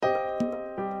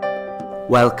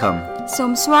Welcome. សូ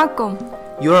មស្វាគមន៍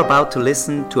You're about to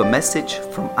listen to a message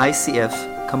from ICF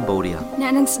Cambodia. អ្ន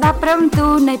កនឹងស្ដាប់ព្រះបន្ទូ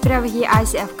លនៃព្រះវិហារ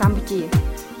ICF កម្ពុជា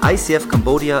ICF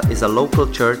Cambodia is a local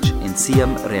church in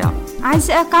Siem Reap.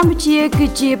 ICF កម្ពុជាគឺ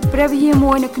ជាព្រះវិហារ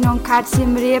មួយនៅក្នុងខេត្តសៀ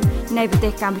មរាបនៃប្រទេ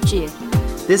សកម្ពុជា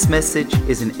This message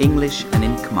is in English and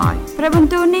in Khmer. ព្រះបន្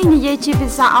ទូលនេះនិយាយជាភា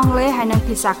សាអង់គ្លេសហើយនិង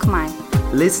ភាសាខ្មែរ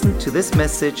Listen to this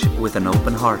message with an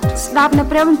open heart. ស្ដាប់នៅ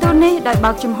ព្រះបន្ទូលនេះដោយ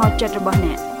បើកចំហចិត្តរបស់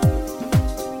អ្នក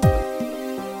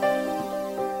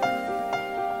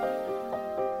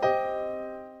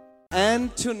And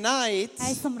tonight,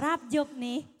 ហើយសម្រាប់យប់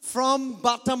នេះ from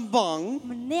Battambang,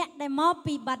 ម្នាក់ដែលមក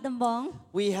ពីបាត់ដំបង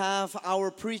we have our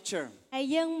preacher, ហើយ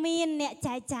យើងមានអ្នក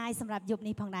ចែកចាយសម្រាប់យប់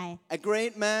នេះផងដែរ a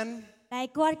great man តែ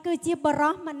គាត់គឺជាបរិ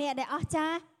សម្នាក់ដែលអស្ចា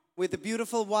រ្យ with a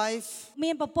beautiful wife,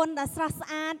 មានប្រពន្ធដ៏ស្រស់ស្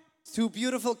អាត two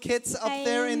beautiful kids up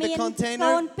there in the មានកូ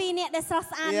container. នពីរនាក់ដែលស្រស់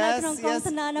ស្អាតនៅក្នុងកុង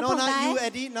តឺន័រនោះ No, ផង not ដែរ you,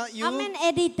 Eddie, not អត់មែ you. ន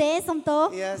អេឌីទេសុំទោស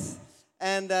Yes.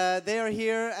 And they are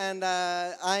here, and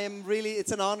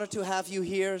it's an honor to have you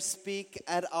here speak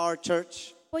at our church.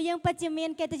 ពួកយើងពិតជាមាន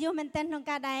កិត្តិយសមែនទែនក្នុង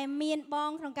ការដែលមានប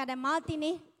ងក្នុងការដែលមកទី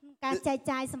នេះក្នុងការចែក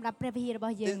ចាយសម្រាប់ព្រះវិហាររប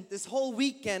ស់យើង This whole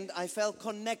weekend, I felt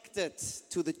connected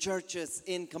to the churches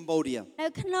in Cambodia. នៅ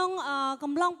ក្នុង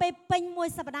កំឡុងពេលពេញមួយ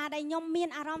សប្តាហ៍ដែលខ្ញុំមាន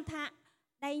អារម្មណ៍ថា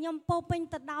ដែលខ្ញុំពោពេញ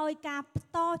ទៅដោយការបន្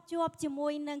តជួបជាមួ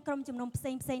យនឹងក្រុមជំនុំផ្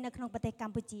សេងៗនៅក្នុងប្រទេសក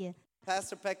ម្ពុជា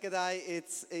Pastor Pekadai,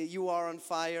 you are on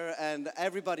fire, and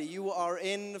everybody, you are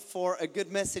in for a good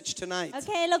message tonight. អូ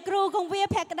ខេលោកគ្រូគង្វា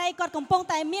ភក្តីគាត់កំពុង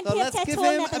តែមានភាព let's ចេះ give ឈ្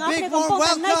មោះ him អ្នកទាំង a អស់ big គ្នាកំពុង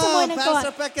តែនៅជាមួយនឹងគាត់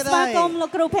Pastor Pekadai. ស្វាគមន៍លោក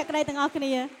គ្រូភក្តីទាំងអស់គ្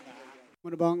នា មុ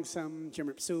នបងសូមជម្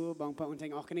រាបសួរបងប្អូនទាំ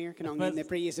ងអស់គ្នាក្នុងនាមនៃ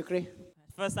ព្រះយេស៊ូវគ្រីស្ទ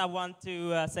First, I want to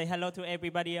say hello to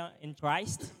everybody in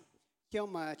Christ. ខ្ញុំ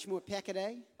ឈ្មោះភក្តី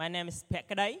My name is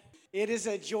Pekadai. It is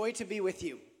a joy to be with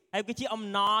you. ហើយគឺជាអំ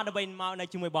ណរដើម្បីមកនៅ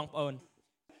ជាមួយបងប្អូន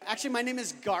Actually my name is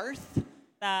Garth,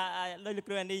 តែលោក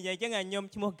គ្រូអានីនិយាយចឹងខ្ញុំ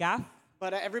ឈ្មោះ Gav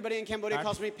but everybody in Cambodia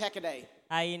calls me Pekadai.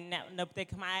 ហើយអ្នកនៅប្រទេស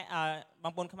ខ្មែរប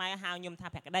ងប្អូនខ្មែរហៅខ្ញុំថា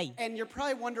ភក្តី And you're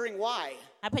probably wondering why.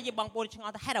 ហើយប្រហែលជាបងប្អូនឆ្ង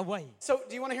ល់ថាហេតុអ្វី So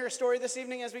do you want to hear a story this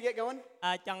evening as we get going?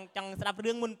 ចង់ស្ដាប់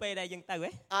រឿងមុនពេលដែលយើងទៅហ៎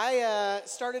I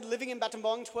started living in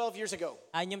Battambang 12 years ago.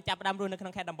 ហើយខ្ញុំចាប់ផ្ដើមរស់នៅក្នុ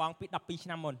ងខេត្តដំបងពី12ឆ្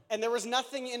នាំមុន And there was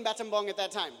nothing in Battambang at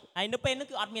that time. ហើយនៅពេលនោះ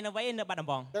គឺអត់មានអ្វីនៅបាត់ដំ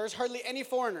បង There was hardly any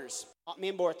foreigners.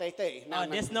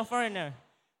 There's no foreigner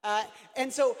And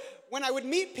so when I would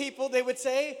meet people they would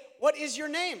say, "What is your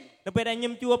name?" នៅពេលដែលខ្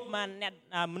ញុំជួបអ្នក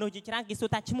មនុស្សជាច្រើនគេសួរ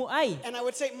ថាឈ្មោះអី And I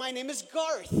would say, "My name is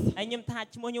Garth." ហើយខ្ញុំថា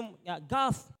ឈ្មោះខ្ញុំ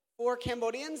Golf For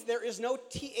Cambodians, there is no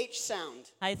th sound.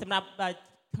 ហើយសម្រាប់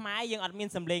ខ្មែរយើងអត់មាន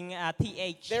សំឡេង th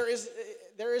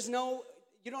There is no.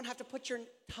 You don't have to put your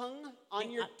tongue on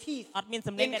your teeth អត់មាន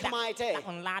សំឡេង in ដែលដាក់ Khmer ទេ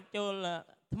បន្លាតចូល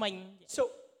ថ្មិញ So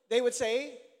they would say,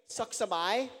 "Sak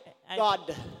sabai, God."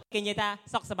 គេនិយាយថា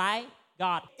សុខសប្បាយ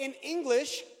God In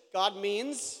English, God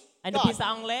means ហើយនៅភាសា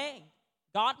God. អង់គ្លេស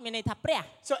God មានន័យថាព្រះ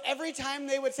So every time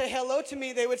they would say hello to me,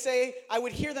 they would say, I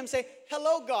would hear them say,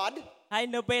 "Hello, God." ហើយ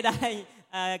នៅពេលដែល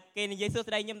គេនិយាយសួ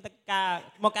ស្ដីខ្ញុំទៅការ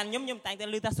មកកាន់ខ្ញុំតែងតែ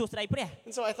ឮថាសួស្ដីព្រះ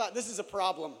And so I thought, this is a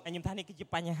problem. ហើយខ្ញុំថានេះគឺជា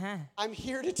បញ្ហា I'm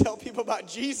here to tell people about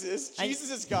Jesus. Jesus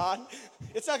is God.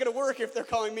 It's not going to work if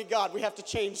they're calling me God. We have to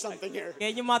change something here. គេ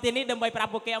ខ្ញុំមកទីនេះដើម្បីប្រា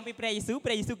ប់ពួកគេអំពីព្រះយេស៊ូវ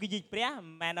គឺជាព្រះមិ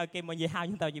នមែនឲ្យគេមកនិយាយហៅខ្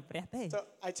ញុំទៅជាព្រះទេ So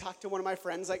I talked to one of my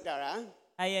friends like Dara,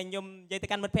 ហើយខ្ញុំនិយាយទៅ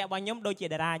កាន់មិត្តភក្តិរបស់ខ្ញុំដូចជា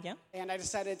តារាអញ្ចឹង and I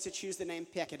decided to choose the name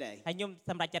Pekadai. ហើយខ្ញុំ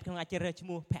សម្រេចចិត្តក្នុងការជ្រើសរើសឈ្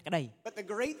មោះភក្តី But the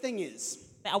great thing is,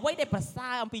 តែអ្វីដែលប្រសើ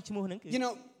រអំពីឈ្មោះហ្នឹងគឺ you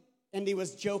know, Andy was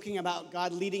joking about God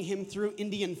leading him through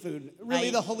Indian food.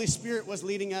 Really, the Holy Spirit was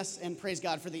leading us, and praise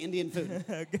God for the Indian food.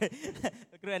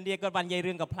 គ្រូឥណ្ឌាគាត់បាននិយាយ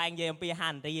រឿងកំ pl ែងនិយាយអំពីអាហា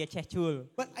រឥណ្ឌាឆេះឈួល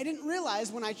But I didn't realize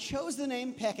when I chose the name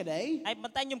Pekadai, ហើយប៉ុ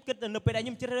ន្តែខ្ញុំគិតនៅពេលដែលខ្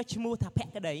ញុំជ្រើសរើសឈ្មោះថាភ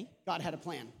ក្តី God had a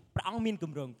plan. ព្រះអង្គមានគ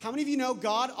ម្រោង How many of you know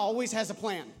God always has a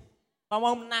plan? បងប្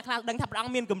អូនណាខ្លះដឹងថាព្រះអ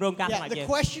ង្គមានគម្រោងការសម្រាប់ The យើ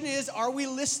ង question is, are we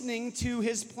listening to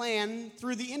His plan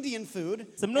through the Indian food?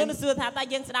 សំណួរនោះសួរថាតើ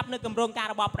យើងស្ដាប់នៅគម្រោងការ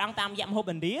របស់ព្រះអង្គតាមរយៈម្ហូ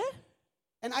បឥណ្ឌា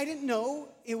And I didn't know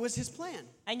it was His plan.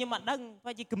 ហើយខ្ញុំអត់ដឹង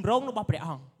ថាជាគម្រោងរបស់ព្រះអ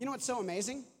ង្គ You know what's so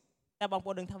amazing? តែបងប្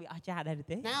អូនដឹងថាវាអស្ចារ្យដែរ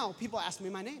ទេ Now people ask me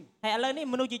my name. ហើយឥឡូវនេះ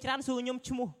មនុស្សជាច្រើនសួរខ្ញុំ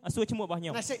ឈ្មោះរបស់ខ្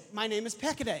ញុំ And I say, my name is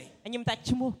Pekadai. ហើយខ្ញុំថា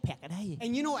ឈ្មោះភក្តី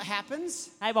And you know what happens?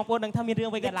 ហើយបងប្អូនដឹងថាមានរឿង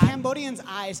អ្វីកើត The ឡើង Cambodians'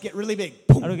 eyes get really big.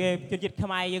 ឥឡូវគេជនជាតិខ្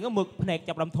មែរយើងមុខភ្នែក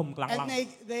ចាប់ផ្ដើមធំខ្លាំងឡើង And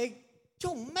they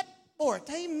chum met bor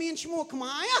tay min shmo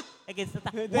khmaya. ហើយគេ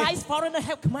ថា Why is foreigner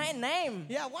have Khmer name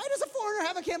Yeah, why does a foreigner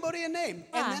have a Cambodian name?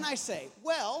 And then I say,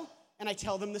 well, and I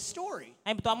tell them the story.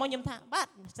 ហើយបន្ទាប់មកខ្ញុំថាបាទ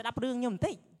ស្ដាប់រឿងខ្ញុំបន្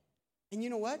តិច And you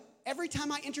know what? Every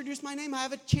time I introduce my name, I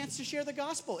have a chance to share the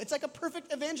gospel. It's like a perfect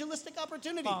evangelistic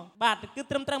opportunity. បាទគឺ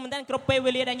ត្រឹមត្រូវមែនតើគ្រប់ពេល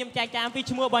វេលាដែលខ្ញុំចែកចាយអំពី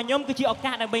ឈ្មោះរបស់ខ្ញុំគឺជាឱ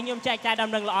កាសដើម្បីខ្ញុំចែកចាយដំ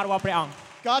ណឹងល្អរបស់ព្រះអង្គ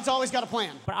God's always got a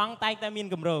plan. ព្រះអង្គតែងតែមាន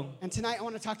គម្រោង And tonight I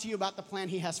want to talk to you about the plan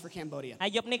he has for Cambodia. ហើ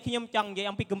យយប់នេះខ្ញុំចង់និយាយ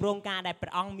អំពីគម្រោងការដែលព្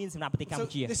រះអង្គមានសម្រាប់ប្រទេសកម្ So ពុ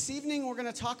ជា this evening we're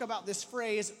going to talk about this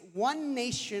phrase, one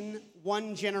nation, one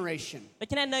generation. ដូ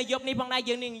ច្នេះនៅយប់នេះផងដែរ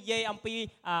យើងនឹងនិយាយអំពី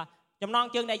ចំណង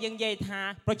ជើងដែលយើងនិយាយថា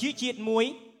ប្រជាជាតិមួយ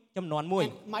ចំនួនមួយ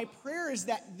And my prayer is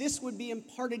that this would be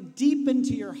imparted deep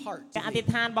into your heart. ការអធិ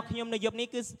ដ្ឋានរបស់ខ្ញុំនៅយប់នេះ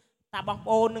គឺតាបងប្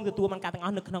អូននឹងទទួលបានការទាំងអ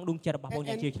ស់នៅក្នុងដួងចិត្តរបស់បង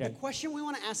យ៉ាងជ្រាលជ្រៅ And the question we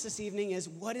want to ask this evening is,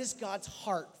 what is God's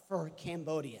heart for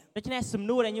Cambodia? ដូច្នេះសំ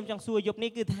ណួរដែលខ្ញុំចង់សួរយប់នេះ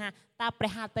គឺថាតើព្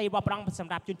រះហឫទ័យរបស់ព្រះអង្គស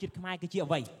ម្រាប់ជនជាតិខ្មែរគឺជា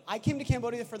អ្វី I came to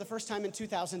Cambodia for the first time in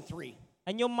 2003.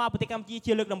 ហើយខ្ញុំមកប្រទេសកម្ពុជា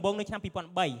ជាលើកដំបូងនៅឆ្នាំ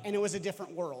2003 And it was a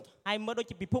different world. ហើយមើលដូច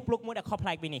ជាពិភពលោកមួយដែលខុសប្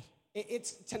លែកពីនេះ It's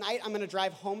tonight I'm going to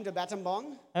drive home to Battambang.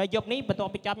 ហើយយប់នេះបន្ទា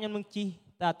ប់ពីចប់ខ្ញុំនឹងជិះ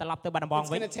ត្រឡប់ទៅបាត់ដំបង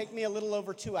It's វិញ going to take me a little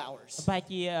over 2 hours. ប្រហែល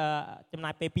ជាចំណា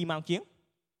យពេល2ម៉ោងជាង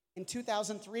In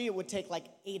 2003 it would take like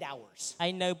 8 hours. ហើ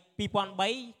យនៅ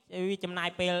2003វាចំណាយ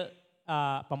ពេល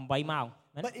8ម៉ោង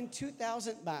But in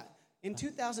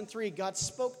 2003 God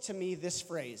spoke to me this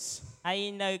phrase. ហើយ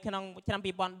នៅក្នុងឆ្នាំ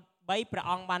2003ព្រះ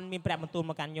អង្គបានមានព្រះបន្ទូល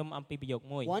មកកាន់ខ្ញុំអំពីប្រយោគ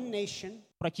មួយ One nation,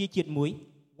 ប្រជាជាតិមួយ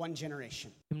one generation.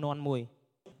 ចំនួនមួយ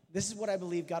This is what I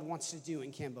believe God wants to do in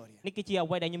Cambodia. នេះគឺជាអ្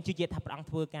វីដែលខ្ញុំជឿជាក់ថាព្រះអង្គ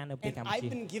ធ្វើការនៅប្រទេស And កម្ពុជា I've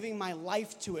been giving my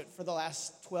life to it for the last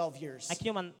 12 years. ហើយខ្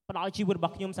ញុំបានផ្ដល់ជីវិតរប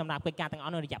ស់ខ្ញុំសម្រាប់កិច្ចការទាំងអ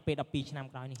ស់នៅរយៈពេល12ឆ្នាំ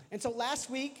ក្រោយនេះ And so last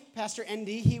week, Pastor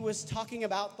Andy, he was talking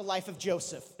about the life of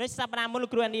Joseph ដូចសប្តាហ៍មុនលោក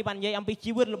គ្រូអានីបាននិយាយអំពី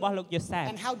ជីវិតរបស់លោកយូសែប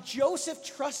and how Joseph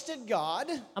trusted God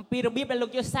អំពីរបៀបដែលលោ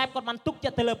កយូសែបគាត់បានទុកចិ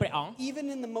ត្តទៅលើព្រះអង្គ even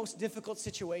in the most difficult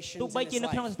situations ទោះបី in ជា his នៅ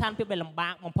ក្នុង life. ស្ថានភាពដែលលំបា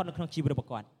កបំផុតនៅក្នុងជីវិតរបស់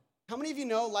គាត់ How many of you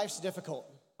know life's difficult?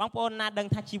 បងប្អូនណាដឹង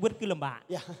ថាជីវិតគឺលំបាក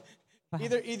Yeah.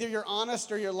 Either you're honest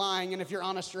or you're lying, and if you're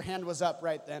honest, your hand was up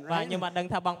right then, បាទ right? ខ្ញុំបានដឹង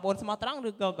ថាបងប្អូនស្មោះត្រង់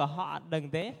ឬក៏កុហកអត់ដឹង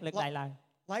ទេលើកដៃឡើង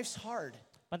Life's hard.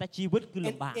 ប៉ុន្តែជីវិតគឺលំ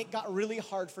And បាក it got really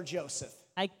hard for Joseph.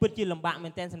 ហើយពិតជាលំបាកមែ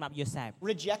នទែនសម្រាប់យូសែប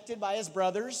Rejected by his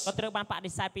brothers, គាត់ត្រូវបានប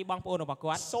ដិសេធពីបងប្អូនរបស់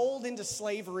គាត់ sold into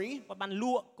slavery, គាត់បានល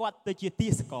ក់គាត់ទៅជាទា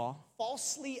សករ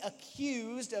falsely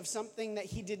accused of something that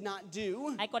he did not do,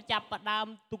 ហើយគាត់ចាប់ផ្ដើម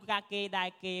ទុកការគេដែល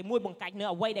គេមួយបង្កាច់នៅ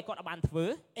អ្វីដែលគាត់បានធ្វើ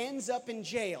ends up in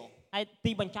jail. ហើយ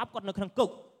ទីបញ្ចប់គាត់នៅក្នុងគុក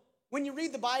When you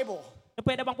read the Bible, ទៅ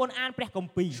ពេលដែលបងប្អូនអានព្រះគ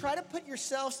ម្ពីរ try to put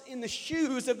yourselves in the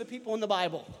shoes of the people in the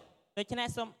Bible. ដូច្នេះ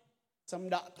សូម Some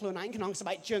ខ្លួនឯងក្នុងស្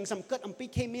បែកជើងsomeគិតអំពី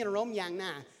គេមានអារម្មណ៍យ៉ាង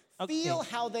ណា Okay. Feel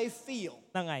how they feel.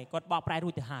 ហ្នឹងហើយគាត់បកប្រែរួ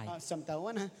ចទៅហើយ Someទៅ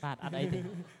ណា បាទអត់អីទេ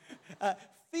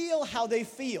Feel how they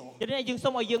feel. ដូច្នេះយើងសូ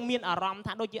មឲ្យយើងមានអារម្មណ៍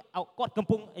ថាដូចជាគាត់កំ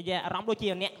ពុងអារម្មណ៍ដូចជា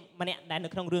អ្នកម្នាក់ដែលនៅ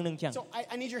ក្នុងរឿងនឹងអញ្ចឹង So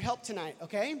I need your help tonight,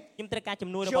 okay? ខ្ញុំត្រូវការជំ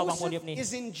នួយរបស់បងប្អូន Joseph រៀបនេះ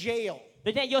is in jail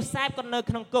ដូច្នេះយូសែបគាត់នៅ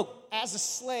ក្នុងគុក as a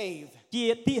slave, ជា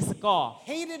ទាសករ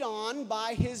hated on by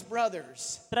his brothers.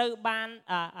 ត្រូវបាន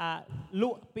ល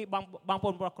ក់ពីបងប្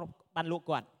អូនគ្រប់បានលក់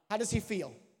គាត់ How does he feel?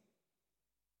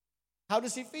 How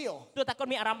does he feel? ទោះតែគាត់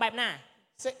មានអារម្មណ៍បែបណា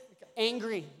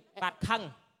Angry, បាទខឹង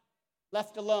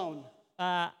left alone.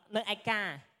 នៅឯកា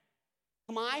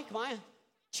Come on.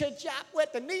 Chajap with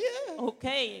the knee. អូ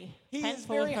ខេ He is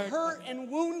very hurt and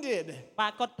wounded. បា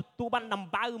ទគាត់ទទួលបានដំ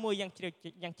បៅមួយយ៉ាងជ្រៅ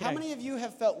យ៉ាងជ្រៅ How many of you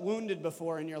have felt wounded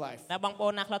before in your life? តែបងប្អូ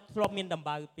នណាខ្លះធ្លាប់មានដំ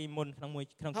បៅពីមុនក្នុង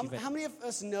ជីវិត How many of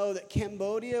us know that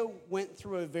Cambodia went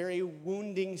through a very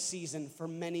wounding season for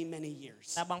many, many years?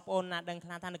 តែបងប្អូនណាដឹងខ្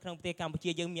លះថានៅក្នុងប្រទេសកម្ពុ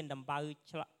ជាយើងមានដំបៅ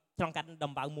ឆ្លងកាត់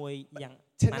ដំបៅមួយយ៉ាង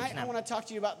Tonight I want to talk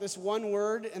to you about this one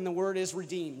word, and the word is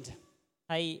redeemed.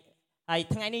 ហើយ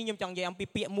ថ្ងៃនេះខ្ញុំចង់និយាយអំពី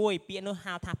ពាក្យមួយពាក្យនោះ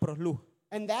ហៅថាប្រលុះ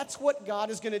And that's what God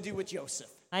is going to do with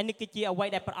Joseph. ហើយនេះគឺជាអ្វី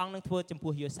ដែលព្រះអង្គនឹងធ្វើចំ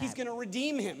ពោះយូសែប He's going to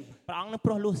redeem him. ព្រះអង្គនឹង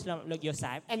ប្រលុះលោកយូ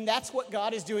សែប And that's what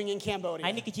God is doing in ហើយ Cambodia.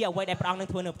 នេះគឺជាអ្វីដែលព្រះអង្គនឹង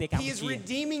ធ្វើនៅប្រទេសកម្ He ពុជា is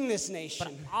redeeming this ព្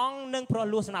រះ nation. អង្គនឹងប្រ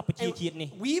លុះសម្រាប់ប្រជាជាតិនេះ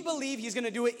We believe He's going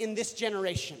to do it in this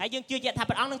generation. ហើយយើងជឿជាក់ថា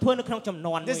ព្រះអង្គនឹងធ្វើនៅក្នុងចំ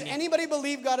នួនមួយ Does នេះ anybody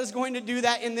believe God is going to do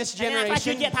that in this អ្នកខ្លះ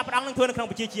ជឿ generation? ជាក់ថាព្រះអង្គនឹងធ្វើនៅក្នុង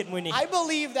ប្រជាជាតិមួយនេះ I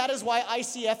believe that is why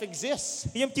ICF exists.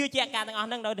 ខ្ញុំជឿជាក់ការទាំងអស់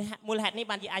ហ្នឹងដោយមូលហេតុនេះ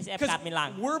បានជា ICF កើតមានឡើង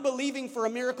Because we're believing for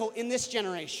a miracle in this ព្រោះ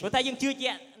generation. តែយើងជឿ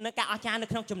ជាក់នៅការអស្ចារ្យនៅ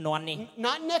ក្នុងចំនួននេះ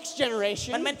Not next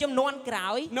generation. មិនមែនចំនួនក្រោ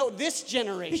យ No, this គឺចំ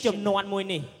generation. នួនមួយ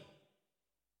នេះ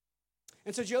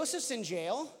And so Joseph's in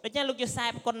jail, ដូច្នេះលោកយូសែ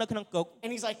បគាត់នៅក្នុងគុក and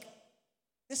he's like,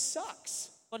 this sucks.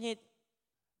 គាត់និយាយ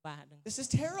បាទ This is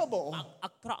terrible.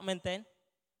 អាក្រក់មែនទែន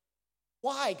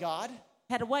Why, God?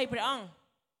 ហេតុអ្វីព្រះអង្គ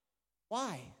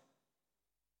Why?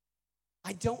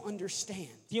 I don't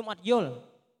understand. ខ្ញុំអត់យល់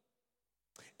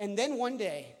And then one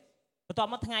day, បន្ទាប់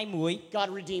មកថ្ងៃមួយ God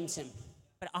redeems him.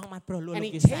 ព្រះអង្គបានប្រលួយ And លោ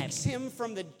ក he យូសែប takes him from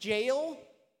the jail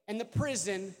and the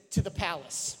prison to the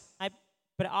palace. ហើយ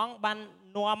ព្រះអង្គបាន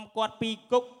នាំគាត់ពី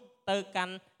គុកទៅកា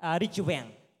ន់រាជវាំង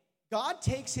God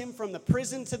takes him from the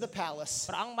prison to the palace.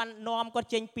 ព្រះអង្គបាននាំគាត់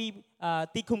ចេញពី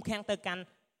ទីឃុំឃាំងទៅកាន់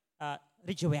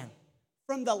រាជវាំង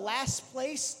From the last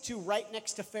place to right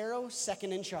next to Pharaoh,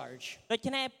 second in charge. ដូ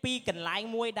ច្នេះពីកន្លែង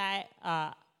មួយដែល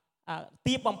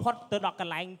ទាបបំផុតទៅដល់ក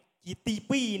ន្លែងជាទី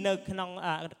2នៅក្នុង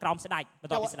ក្រោមស្ដេចប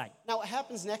ន្ទាប់ពីស្ដេច Now what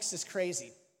happens next is crazy.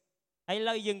 ហើយឥ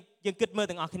ឡូវយើងគិតមើល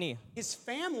ទាំងអស់គ្នា His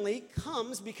family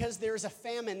comes because there's a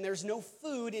famine. There's no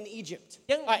food in Egypt. អ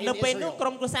ញ្ចឹង In នៅពេលនោះ Israel. ក្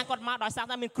រុមគ្រួសារគាត់មកដោយសារ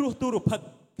តែមានគ្រោះទុរភិក្ស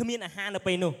គ្មានអាហារនៅ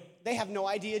ពេលនោះ They have no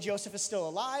idea Joseph is still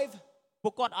alive.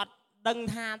 ពួកគាត់អត់ដឹង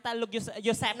ថាតើលោក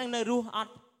យូសែបនឹងនៅរស់អ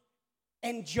ត់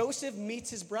And Joseph meets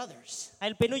his brothers. ហើ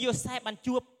យពេលនោះយូសែបបាន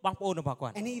ជួបបងប្អូនរបស់គា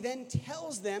ត់ And he then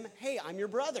tells them, hey, I'm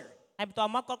your brother. ហើយបន្ទា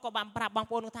ប់មកគាត់ក៏បានប្រាប់បង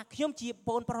ប្អូនថាខ្ញុំជា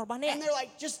បងប្រុសរបស់អ្នក And they're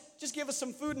like, just give us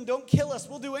some food and don't kill us.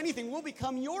 We'll do anything. We'll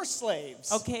become your slaves.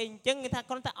 អូខេអញ្ចឹងគេថា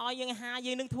គាត់ថាឲ្យយើងអាហារ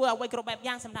យើងនឹងធ្វើអ្វីគ្រប់បែប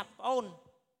យ៉ាងសម្រាប់បងប្អូន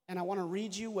And I want to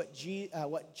read you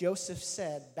what Joseph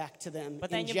said back to them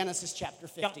in Genesis chapter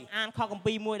ចង់ 50. អានខគម្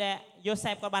ពីរមួយដែលយូ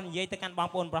សែបគាត់បាននិយាយទៅកាន់បង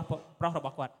ប្អូនប្រុសរប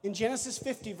ស់គាត់ In Genesis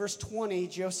 50, verse 20,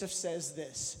 Joseph says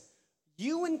this.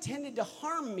 You intended to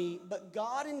harm me, but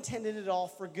God intended it all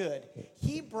for good.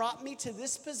 He brought me to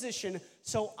this position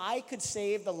so I could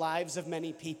save the lives of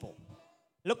many people.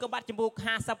 លោកកបាត់ចំពោះ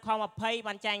50ខ20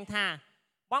បានចែងថា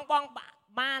បង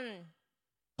បាន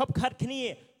ខົບខិតគ្នា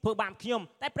ធ្វើបាបខ្ញុំ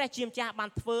តែព្រះជាម្ចាស់បាន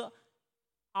ធ្វើ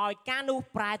ឲ្យការនោះ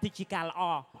ប្រែទៅជាការល្អ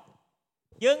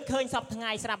យើងឃើញសពថ្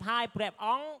ងៃស្រាប់ហើយព្រះអ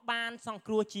ង្គបានសង្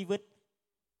គ្រោះជីវិត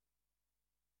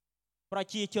ប្រ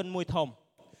ជាជនមួយធំ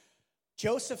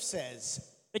Joseph says,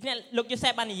 ដូច្នេះលោកយូសែ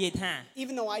បបាននិយាយថា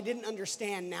even though I didn't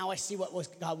understand, now I see what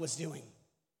God was doing.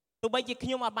 ទោះបីជាខ្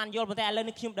ញុំអត់បានយល់ប៉ុន្តែឥឡូវ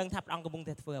នេះខ្ញុំដឹងថាព្រះអង្គកំពុង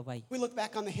តែធ្វើអ្វី We look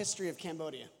back on the history of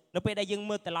Cambodia. នៅពេលដែលយើង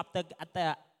មើលត្រឡប់ទៅអត្ត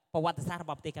ប្រវត្តិសាស្ត្ររ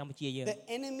បស់ប្រទេសកម្ពុជាយើង The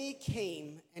enemy came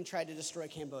and tried to destroy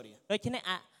Cambodia. ដូច្នេះ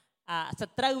ស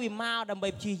ត្រូវវាមកដើម្បី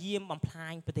ព្យាយាមបំផ្លា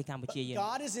ញប្រទេសកម្ពុជាយើង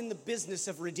God is in the business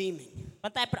of redeeming.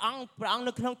 ប៉ុន្តែព្រះអង្គ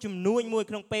នៅក្នុងជំនួយមួយ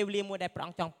ក្នុងពេលវេលាមួយដែលព្រះអ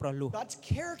ង្គចង់ប្រលួស God's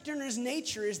character and his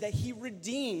nature is that he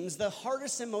redeems the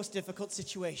hardest and most difficult ដូ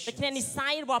situations. ច្នេះនិស្ស័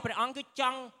យរបស់ព្រះអង្គគឺច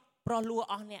ង់ប្រលួស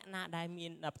អស់អ្នកណាដែលមា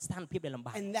នស្ថានភាពដែលលំបា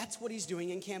ក And that's what he's doing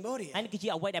in Cambodia. ហើយនេះគឺជា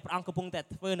អ្វីដែលព្រះអង្គកំពុងតែ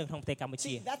ធ្វើនៅក្នុងប្រទេសកម្ពុ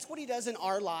ជា See, that's what he does in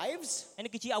our lives. ហើយ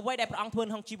នេះគឺជាអ្វីដែលព្រះអង្គធ្វើ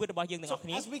ក្នុងជីវិតរបស់យើងទាំងអ So ស់គ្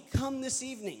នា as we come this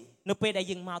evening, នៅពេលដែល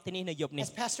យើងមកទីនេះនៅយប់នេះ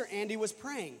as Pastor Andy was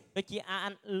praying, ដូចជា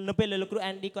នៅពេលលោកគ្រូ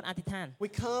អែនឌីគាត់អធិដ្ឋាន we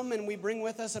come and we bring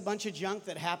with us a bunch of junk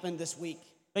that happened this week.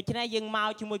 ដូច្នេះយើងមក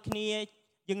ជាមួយគ្នា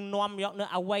យើងនាំយកនៅ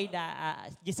អ្វីដែល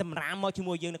ជាសម្រាមមកជា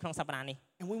មួយយើងនៅក្នុងសប្តាហ៍នេះ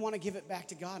And we want to give it back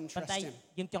to God and ប៉ុន្ trust តែ him.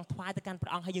 យើងចង់ថ្វាយទៅកាន់ព្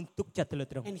រះអង្គហើយយើងទុកចិត្តទៅលើ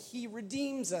ទ្រង់ And he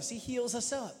redeems us. He heals us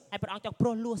up. ហើយព្រះអង្គចង់ប្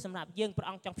រោះលួសសម្រាប់យើងព្រះ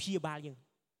អង្គចង់ព្យាបាលយើង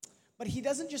But he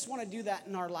doesn't just want to do that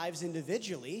in our lives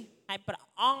individually. ហើយព្រះ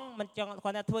អង្គមិនចង់គា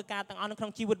ត់ថាធ្វើការទាំងអស់នៅក្នុ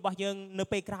ងជីវិតរបស់យើងនៅ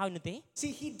ពេលក្រោយនោះទេ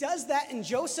See, he does that in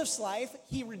Joseph's life.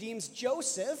 He redeems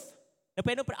Joseph. នៅ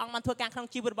ពេលនោះព្រះអង្គបានធ្វើការក្នុង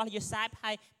ជីវិតរបស់យូសែប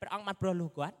ហើយព្រះអង្គបានប្រោះលួ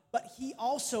សគាត់ But he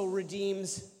also redeems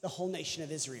the whole nation of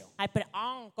Israel. ហើយព្រះអ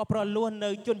ង្គក៏ប្រោះលួសនៅ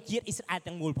ជនជាតិអ៊ីស្រាអែល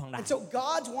ទាំងមូលផងដែរ And so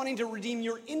God's wanting to redeem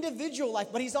your individual life,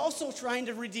 but he's also trying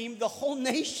to redeem the whole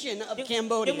nation of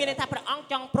យើងមានន័យ Cambodia. ថាព្រះអង្គ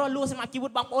ចង់ប្រោះលួសសម្រាប់ជីវិ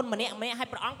តបងប្អូនម្នាក់ៗហើយ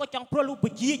ព្រះអង្គក៏ចង់ប្រោះលួសប្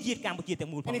រជាជាតិកម្ពុជាទាំ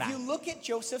ងមូលផង And if ដែរ you look at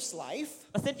Joseph's life,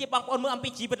 បើសិនជាបងប្អូនមើលអំពី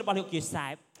ជីវិតរបស់លោកយូសែ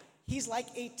ប he's like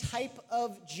a type of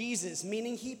Jesus,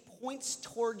 meaning he points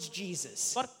towards Jesus.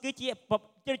 គាត់គឺ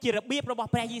ជារបៀបរបស់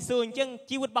ព្រះយេស៊ូវអញ្ចឹង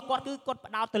ជីវិតរបស់គាត់គឺគាត់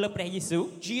ផ្ដោតទៅលើព្រះយេស៊ូវ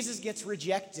Jesus gets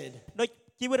rejected. ដូច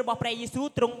ជីវិតរបស់ព្រះយេស៊ូវ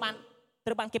ត្រូវ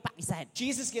បានគេបដិសេធ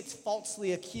Jesus gets falsely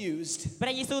accused. ព្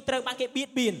រះយេស៊ូវត្រូវបានគេបៀត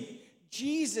បៀន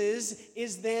Jesus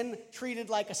is then treated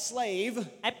like a slave.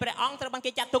 ហើយព្រះអង្គត្រូវបាន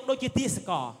គេចាត់ទុកដូចជាទាស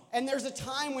ករ And there's a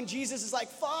time when Jesus is like,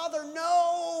 Father, no,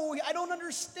 I don't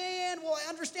understand. Well, I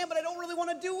understand, but I don't really want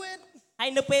to do it. ហើយ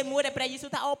នៅពេលមួយដែលព្រះយេស៊ូ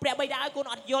វថាអូព្រះបិតាឲ្យកូន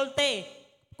អត់យល់ទេ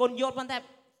កូនយល់ប៉ុន្តែ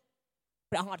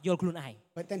ព្រះអង្គអត់យល់ខ្លួនឯង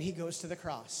But then he goes to the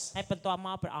cross. ហើយបន្ទាប់ម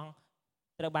កព្រះអង្គ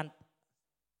ត្រូវបាន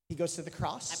He goes to the ហើយ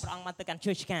cross. ព្រះអង្គបានទៅកាន់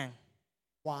ឈើឆ្កាង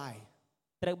Why?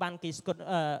 ត្រូវបានគេស្គុត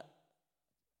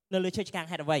នៅលើឈើឆ្កាង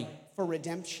ហេតុអ្វី For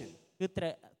redemption.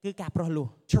 គឺការប្រោះលួស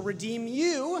To redeem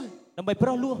you ដើម្បីប្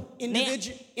រោះលួសអ្នក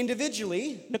individually,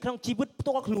 នៅក្នុងជីវិតផ្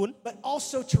ទាល់ខ្លួន but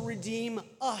also to redeem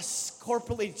us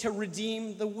corporately, to redeem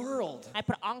the world. ហើយ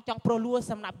ព្រះអង្គចង់ប្រោះលួស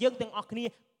សម្រាប់យើងទាំងអស់គ្នា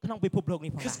ក្នុងពិភពលោក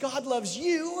នេះផងដែរ Because God loves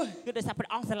you, គឺដោយសារព្រះ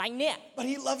អង្គស្រឡាញ់អ្នក but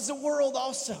he loves the world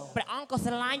also. ព្រះអង្គក៏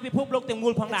ស្រឡាញ់ពិភពលោកទាំងមូ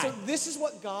លផងដែរ So this is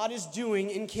what God is doing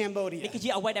in នេះ Cambodia. គឺជា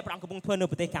អ្វីដែលព្រះអង្គកំពុងធ្វើនៅ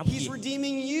ប្រទេសកម្ពុជា He's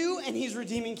redeeming you and he's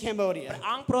redeeming Cambodia. ព្រះ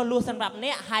អង្គប្រោះលួសសម្រាប់អ្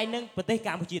នកហើយនឹងប្រទេសក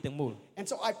ម្ពុជាទាំងមូល And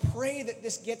so I pray that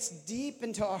this gets deep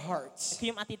into our hearts. ខ្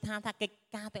ញុំអធិដ្ឋានថា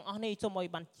ការទាំងអស់នេះសូមឲ្យ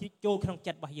បានចូលក្នុង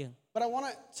ចិត្តរបស់យើង But I want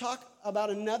to talk about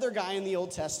another guy in the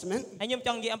Old Testament. ហើយខ្ញុំច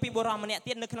ង់និយាយអំពីបុរសម្នាក់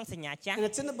ទៀតនៅក្នុងសញ្ញាចាស់ And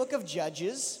it's in the book of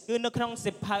Judges. គឺនៅក្នុង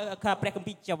សិភៅព្រះគម្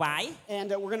ពីរចវាយ And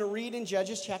we're going to read in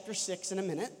Judges chapter 6 in a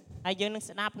minute. ហើយយើងនឹង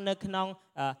ស្ដាប់នៅក្នុង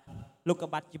លោកុ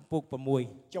បាតចំពុក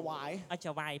6 Jawai. ច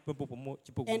វាយចំពុក6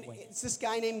ចំពុក And it's this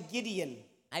guy named Gideon.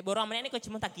 ហើយបុរសម្នាក់នេះក៏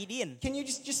ឈ្មោះថា Gideon Can you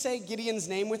just say Gideon's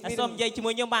name with me? សូមនិយាយជា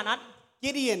មួយខ្ញុំបានអត់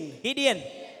Gideon. Gideon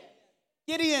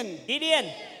Gideon. Gideon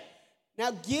Now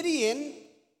Gideon,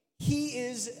 he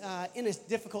is in a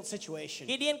difficult situation.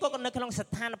 Gideon ក៏នៅក្នុងស្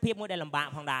ថានភាពមួយដែលលំបាក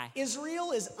ផងដែរ Israel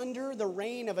is under the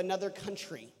reign of another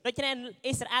country. ដូច្នេះ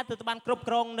អ៊ីស្រាអែលទៅបានគ្រប់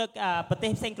គ្រងនៅប្រទេស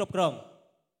ផ្សេងគ្រប់គ្រង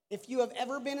If you have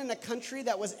ever been in a country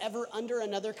that was ever under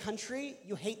another country,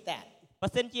 you hate that. បើ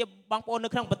សិនជាបងប្អូននៅ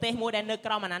ក្នុងប្រទេសមួយដែលនៅ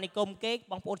ក្រោមអាណានិគមគេ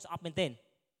បងប្អូនស្អប់មែនទែន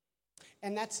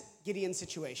And that's Gideon's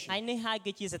situation. ហើយនេះហើយ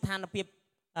គឺជាស្ថានភាព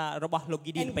របស់លោក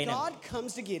Gideon And ពេលហ្នឹង God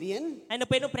comes to Gideon ហើយនៅ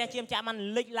ពេលនោះព្រះជាម្ចាស់បាន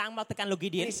លេចឡើងមកទៅកាន់លោក and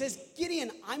Gideon he says, Gideon,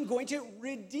 I'm going to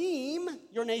redeem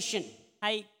your nation.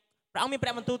 ហើយព្រះអង្គមានព្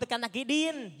រះបន្ទូលទៅកាន់ថា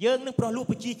Gideon យើងនឹងប្រោះលោក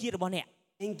ប្រជាជាតិរបស់អ្នក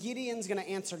And Gideon's going to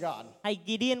answer God. ហើយ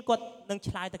Gideon គាត់នឹង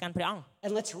ឆ្លើយទៅកាន់ព្រះអង្គ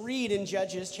And let's read in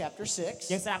Judges chapter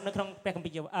 6. យើងស្ដាប់នៅក្នុងព្រះគម្ពី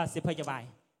រសិភៅចវាយ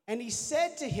And he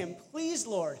said to him, Please,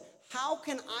 Lord, how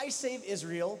can I save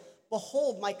Israel?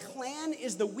 Behold, my clan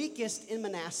is the weakest in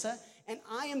Manasseh, and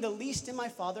I am the least in my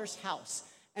father's house.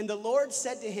 And the Lord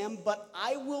said to him, But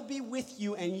I will be with you,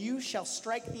 and you shall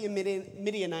strike the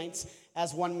Midianites as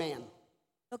one man.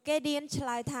 លោកកេឌៀនឆ្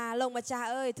លើយថាលោកម្ចាស់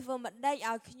អើយធ្វើម្ដេច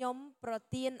ឲ្យខ្ញុំប្រ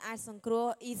ទានអាចសង្គ្រោះ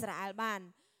អ៊ីស្រាអែលបាន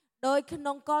ដោយក្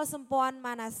នុងកលសម្ព័ន្ធ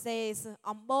ម៉ាណាសេ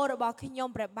អំបូររបស់ខ្ញុំ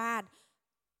ព្រះបាទ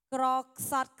ក្រខ្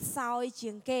សត់ខ្សោយ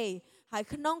ជាងគេហើយ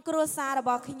ក្នុងគ្រួសាររប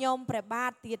ស់ខ្ញុំព្រះបា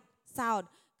ទទៀតសោត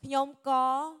ខ្ញុំក៏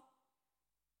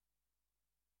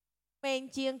ពេង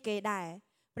ជាងគេដែរ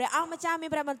ព្រះអង្គម្ចាស់មាន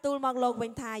ព្រះបន្ទូលមកលោកវិ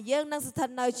ញថាយើងនឹងស្ថិត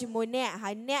នៅជាមួយអ្នកហើ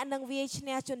យអ្នកនឹងវាយឈ្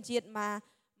នះជនជាតិ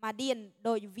ម៉ាឌៀន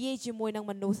ដោយវាយជាមួយនឹង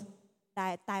មនុស្ស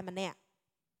តែម្នាក់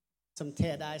Some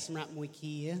Tedai, some Rat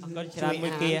Muikia.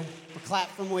 A clap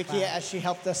for Muikia as she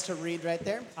helped us to read right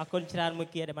there.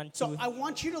 So I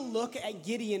want you to look at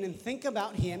Gideon and think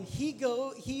about him. He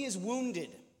is wounded.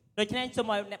 And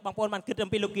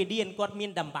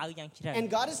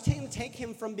God is to take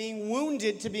him from being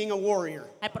wounded to being a warrior.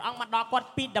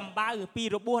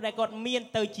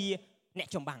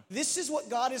 This is what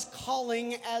God is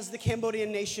calling as the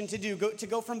Cambodian nation to do, to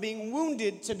go from being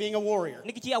wounded to being a warrior.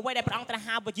 And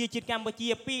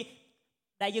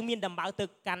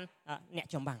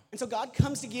so God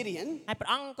comes to Gideon.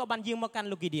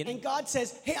 And God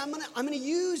says, hey, I'm going to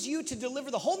use you to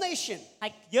deliver the whole nation. Now,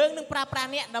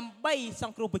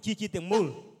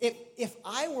 if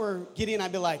I were Gideon,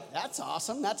 I'd be like, that's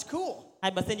awesome, that's cool.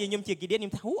 But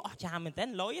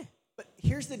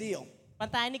here's the deal.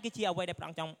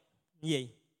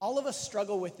 All of us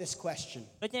struggle with this question.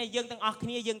 Is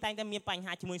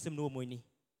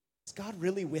God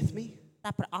really with me?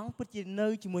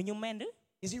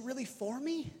 Is he really for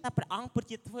me? And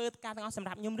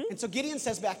so Gideon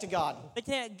says back to God,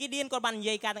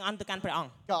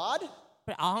 God,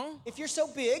 if you're so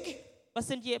big,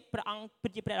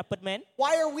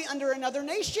 why are we under another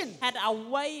nation?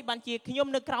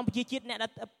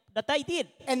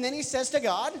 And then he says to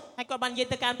God,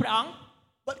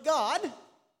 but God,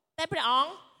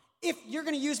 if you're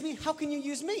going to use me, how can you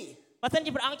use me? I'm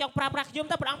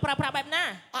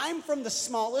from the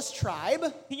smallest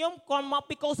tribe,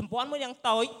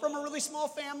 from a really small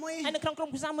family.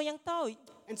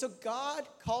 And so God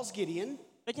calls Gideon.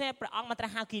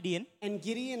 And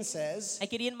Gideon says,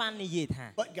 but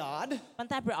God,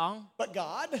 but God, but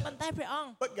God,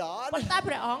 but God.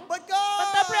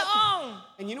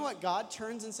 And you know what God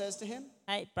turns and says to him?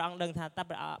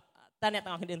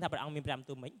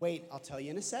 Wait, I'll tell you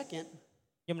in a second.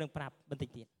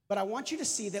 But I want you to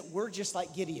see that we're just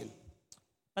like Gideon.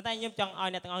 God's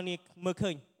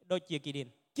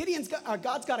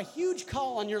got a huge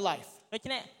call on your life.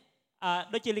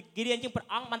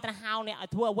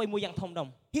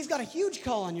 He's got a huge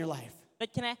call on your life.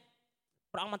 But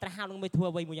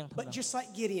just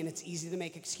like Gideon, it's easy to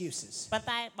make excuses. But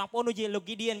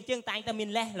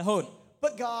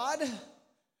God,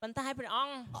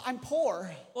 I'm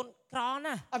poor.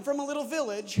 I'm from a little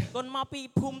village.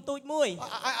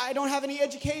 I don't have any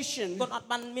education. But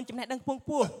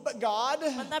God,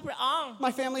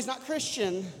 my family's not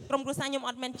Christian.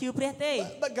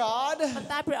 But God,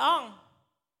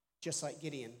 just like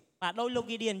Gideon.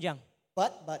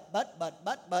 But.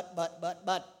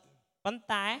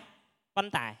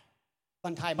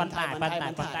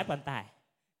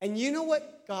 And you know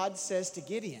what God says to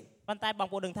Gideon? ប៉ុន្តែបង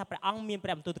ប្អូនដឹងថាព្រះអង្គមានព្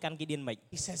រះបន្ទូលទៅកាន់ Gideon មិន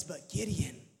He says, but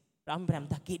Gideon ព្រះអង្គមានព្រះប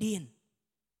ន្ទូលថា Gideon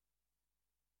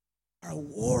are a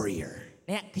warrior.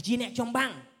 អ្នកគឺជាអ្នកចម្បាំ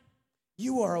ង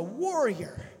You are a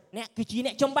warrior, អ្នកគឺជា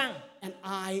អ្នកចម្បាំង and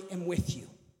I am with you.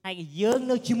 ហើយយើង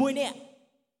នៅជាមួយអ្នក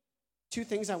Two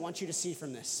things I want you to see from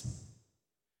this.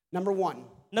 Number one,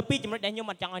 នៅពីចំណុចដែលខ្ញុំ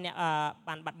អត់ចង់ឲ្យអ្នក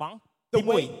បានបាត់បង់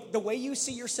the way you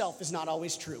see yourself is not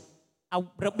always true.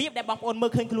 របៀបដែលបងប្អូនមើ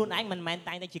លឃើញខ្លួនឯងមិនមែន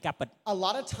តែងតែជាការពិត A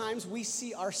lot of times we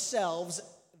see ourselves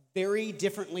very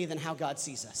differently than how God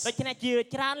sees us. ដូច្នេះជា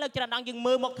ច្រើនលើកច្រើនដងយើង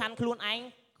មើលមកខាងខ្លួនឯង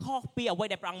ខុសពីអ្វី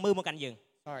ដែលព្រះអង្គមើលមកកាន់យើង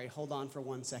Sorry, hold on for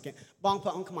 1 second. បងប្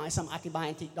អូនខ្មែរសូមអធិប្បាយ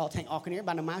បន្តិចដល់ទាំងអស់គ្នា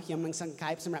បានមកខ្ញុំនឹងសង្កេ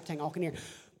តសម្រាប់ទាំងអស់គ្នា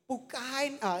ពូកែ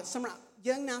សម្រាប់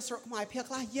យើងណាស្រុកខ្មែរភាគ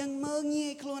ខ្លះយើងមើលងា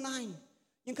យខ្លួនឯង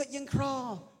យើងគិតយើងក្រ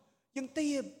យើងទា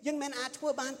បយើងមិនអាចធ្វើ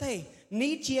បានទេ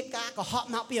នេះជាការកុហក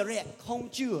មកពីអរិយខំ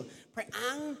ជឿព្រះអ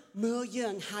ង្គមើលយើ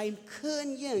ងហើយឃើញ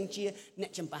យើងជាអ្ន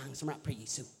កចម្បាំងសម្រាប់ព្រះយេ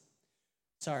ស៊ូវ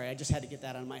Sorry, I just had to get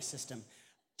that out of my system.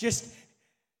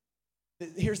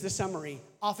 Here's the summary.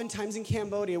 Oftentimes in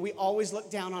Cambodia, we always look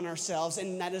down on ourselves, and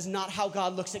that is not how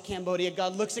God looks at Cambodia.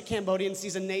 God looks at Cambodia and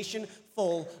sees a nation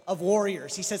full of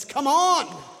warriors. He says, come on!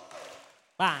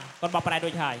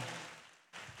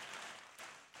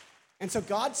 And so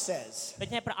God says,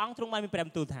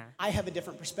 I have a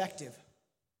different perspective.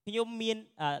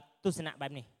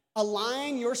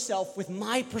 Align yourself with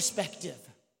my perspective.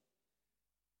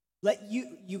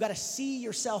 You got to see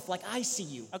yourself like I see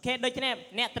you. Okay, ដូច្នេះ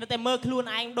អ្នកត្រូវតែមើលខ្លួន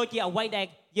ឯងដូចជាអ្វីដែល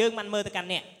យើងបានមើលទៅកាន់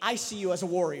អ្នក I see you as a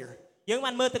warrior. យើង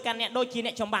បានមើលទៅកាន់អ្នកដូចជា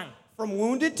អ្នកចម្បាំង From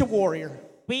wounded to warrior.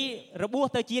 ពីរបួស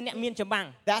ទៅជាអ្នកមានចម្បាំង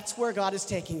That's where God is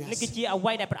taking us. នេះគឺជាអ្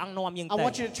វីដែលព្រះអង្គនាំយើងទៅ I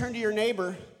want you to turn to your neighbor.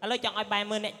 ឥឡូវចង់ឲ្យបែរ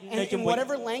មើលអ្នកនៅ And ជុំ in វិញ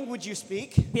whatever language you speak,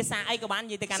 ភាសាអីក៏បាន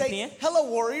និយាយទៅកាន់គ្នា say, hello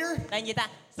warrior. តែនិយាយថា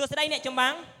សួស្តីអ្នកចម្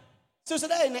បាំង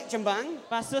Susadai nek jambang.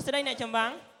 បាទសួស្តីអ្នកចម្បាំ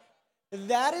ង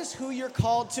That is who you're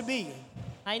called to be.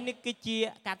 ហើយនេះគឺជា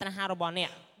ការត្រាស់ហៅរបស់អ្នក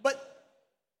But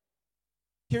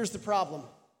here's the problem.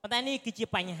 ប៉ុន្តែនេះគឺជា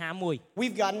បញ្ហាមួយ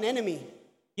We've got an enemy.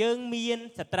 យើងមាន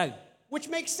សត្រូវ Which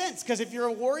makes sense because if you're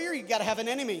a warrior, you got to have an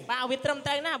enemy. បាទវាត្រឹម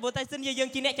ត្រូវណាព្រោះតែសិនជាយើង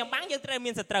ជាអ្នកចម្បាំងយើងត្រូវ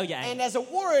មានសត្រូវយ៉ាង And as a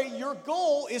warrior, your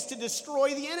goal is to destroy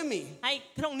the enemy. ហើយ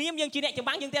ក្នុងនាមយើងជាអ្នកចម្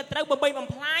បាំងយើងត្រូវបំបីបំ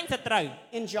ផ្លាញសត្រូវ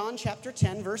In John chapter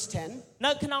 10 verse 10,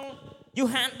 នៅក្នុងយូ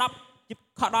ហាន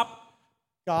10ខ10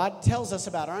 God tells us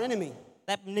about our enemy.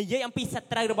 តែនិយាយអំពីស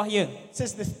ត្រូវរបស់យើង It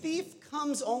says the thief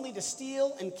comes only to steal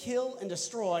and kill and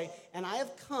destroy, and I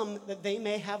have come that they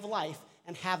may have life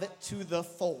and have it to the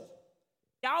full.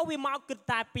 ចោលវាមកគិត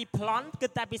តែពីប្លន់គិ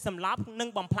តតែពីសម្លាប់និង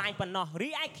បំផ្លាញប៉ុណ្ណោះរី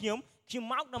ឯខ្ញុំ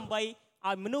មកដើម្បី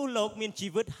ឲ្យមនុស្សលោកមានជី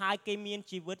វិតហើយគេមាន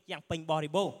ជីវិតយ៉ាងពេញបរិ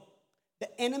បូរណ៍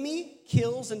The enemy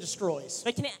kills and destroys.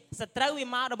 ដូច្នេះសត្រូវវា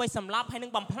មកដើម្បីសម្លាប់ហើយនិ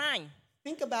ងបំផ្លាញ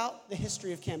Think about the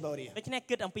history of Cambodia. ដូច្នេះ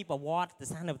គិតអំពីប្រវត្តិ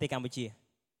សាស្ត្រនៅប្រទេសកម្ពុជា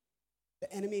The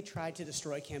enemy tried to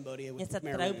destroy Cambodia អ្នក with សត្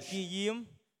រូវ Khmer ព្ Rouge. យាយាម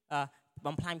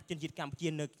បំផ្លាញជនជាតិកម្ពុជា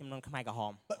នៅចំនួនខ្មែរក្រហ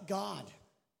ម But God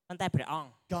ប៉ុន្តែព្រះអង្គ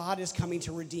God is coming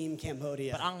to redeem ព្រះ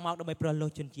Cambodia. អង្គមកដើម្បីប្រលោះ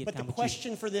ជនជាតិ But កម្ the ពុជា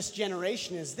question for this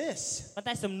generation is this. ប៉ុន្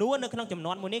តែសំណួរនៅក្នុងចំ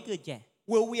នួនមួយនេះគឺចេះ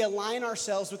Will we align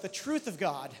ourselves with the truth of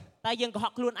God តើយើងកុហ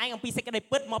កខ្លួនឯងអំពីសេចក្តី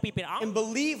ពិតមកពីព្រះអង្គ and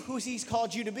believe who He's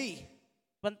called you to be?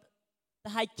 ប៉ុន្តែ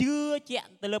ហើយជឿជាក់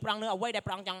ទៅលើព្រះអង្គនៅអ្វីដែល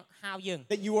ព្រះអង្គចង់ហៅយើង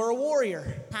That you are a warrior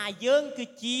ថាយើងគឺ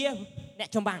ជាអ្នក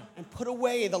ចម្បាំង and put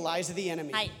away the lies of the ហើយ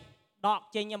enemy. ដក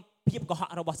ចេញភាពកុហក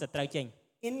របស់សត្រូវចេញ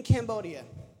In Cambodia,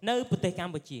 នៅប្រទេសក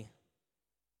ម្ពុជា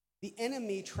the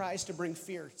enemy tries to bring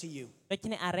fear to you. ដូច្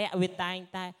នេះអរិយវាតែង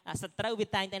តែសត្រូវវា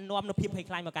តែងតែនាំនូវភាពភ័យ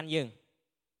ខ្លាចមកកាន់យើង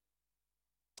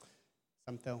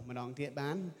Some though madong tiet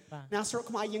ban. Ba. Now srok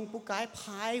khmai yung pukai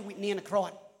phai wit nien a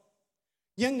krot.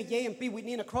 Yung ni yei ampi wit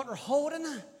nien a krot or hold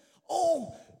na. Oh,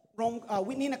 rong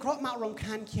wit nien a krot mạo rong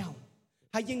khan kyao.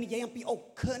 Hai yung ni yei ampi oh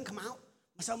khơn come out.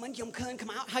 Mà sao mình yom khơn come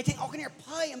out. Hai thing all can here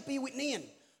phai ampi wit nien.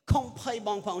 Kong phai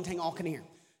bong pong thing all can here.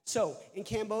 So in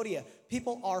Cambodia,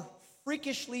 people are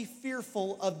freakishly fearful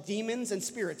of demons and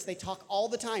spirits. They talk all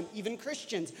the time, even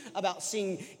Christians, about seeing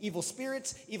evil spirits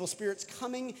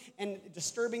coming and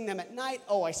disturbing them at night.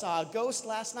 Oh, I saw a ghost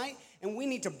last night, and we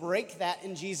need to break that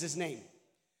in Jesus' name.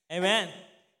 Amen.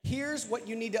 Here's what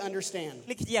you need to understand.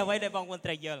 នេះជាអ្វីដែលបងប្អូនត្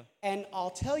រូវយល់ And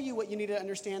I'll tell you what you need to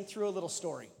understand through a little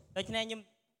story. ដូច្នេះខ្ញុំ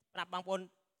ប្រាប់បងប្អូន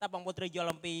តើបងប្អូនត្រូវយល់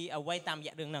អំពីអ្វីតាមរ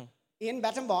យៈរឿងហ្នឹង In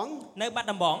Battambang, នៅបាត់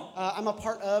ដំបង I'm a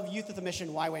part of Youth of the Mission,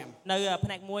 YWAM. នៅផ្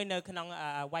នែកមួយនៅក្នុង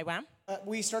YWAM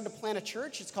We started to plant a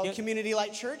church. It's called Community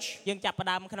Light Church. យើងចាប់ផ្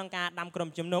ដើមក្នុងការដាំក្រុម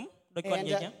ជំនុំដោយគាត់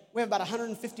និយាយចឹង we have about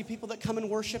 150 people that come and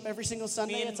worship every single មាន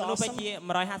Sunday. It's មនុស្ស awesome. ជា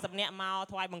150នាក់មក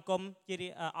ថ្វាយបង្គំជា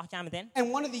អស្ចារ្យមែនទែន And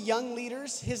one of the young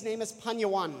leaders, his name is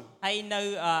Panyawan. ហើយ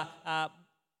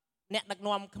នៅ អ្នកដឹក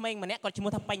នាំក្មេងម្នាក់គាត់ឈ្មោះ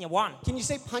ថាបញ្ញវន្ត Can you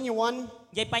say Panyawan?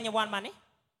 និយាយបញ្ញវន្តបានទេ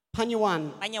Panyawan.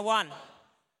 បញ្ញវន្ត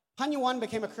Panyawan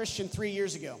became a Christian 3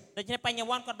 years ago. ដូច្នេះបញ្ញ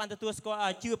វន្តគាត់បានទទួលស្គាល់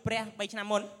ជឿព្រះ3ឆ្នាំ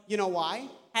មុន You know why?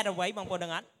 ហេតុអ្វីបងប្អូនដឹ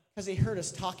ងអត់ Because they heard us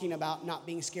talking about not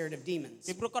being scared of demons.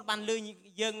 ពីព្រោះគាត់បានឮ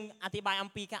យើងអធិប្បាយអំ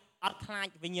ពីការអត់ខ្លាច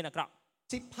វិញ្ញាណអាក្រក់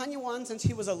See, Panyawan, since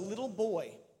he was a little boy,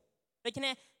 ដូច្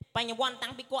នេះបញ្ញវន្តតាំ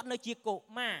ងពីគាត់នៅជាកុ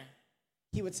មារ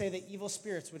he would say that evil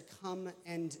spirits would come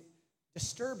and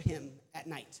disturb him at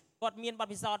night. គាត់មានបទ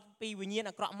ពិសោធន៍ពីវិញ្ញាណ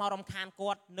អាក្រក់មករំខាន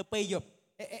គាត់នៅពេលយប់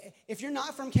If you're not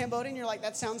from Cambodia and you're like,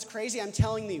 that sounds crazy, I'm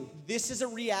telling you, this is a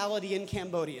reality in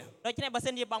Cambodia. ដូច្នេះបើ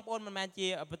សិនជាបងប្អូនមិនមែនជា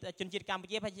ជនជាតិកម្ពុ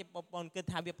ជាហើយជាបងប្អូនគិត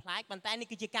ថាវាប្លែកប៉ុន្តែនេះ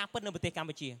គឺជាការពិតនៅប្រទេសកម្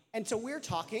ពុជា And so we're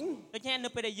talking, ដូច្នេះនៅ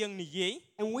ពេលដែលយើងនិយាយ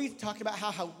and we talk about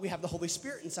how we have the Holy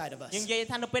Spirit inside of us. យើងនិយាយ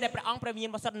ថានៅពេលដែលព្រះអង្គព្រះវិញ្ញា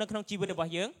ណបរិសុទ្ធនៅក្នុងជីវិតរប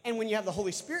ស់យើង And when you have the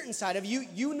Holy Spirit inside of you,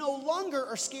 you no longer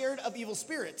are scared of evil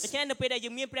spirits. ដូច្នេះនៅពេលដែលយើ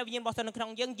ងមានព្រះវិញ្ញាណបរិសុទ្ធនៅក្នុង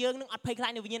យើងនឹងអត់ភ័យខ្លា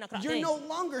ចនឹងវិញ្ញាណអាក្រក់ទេ You're no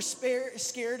longer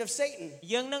scared of Satan.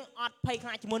 យើងនឹងអត់ភ័យខ្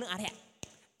លាចជាមួយនឹងអារក្ស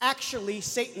Actually,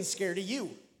 Satan's scared of you.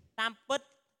 តាមពិត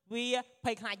វា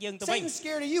ភ័យខ្លាចយើងទៅវិញ Satan's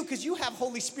scared of you because you have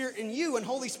Holy Spirit in you, and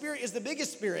Holy Spirit is the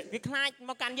biggest spirit. វាខ្លាច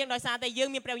មកកាន់យើងដោយសារតែយើង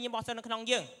មានព្រះវិញ្ញាណបរិសុទ្ធនៅក្នុង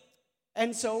យើង And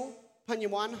so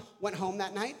Panyawan went home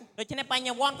that night, ដូច្នេះបញ្ញ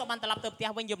វន្តក៏បានត្រឡប់ទៅផ្ទះ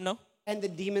វិញយប់នោះ and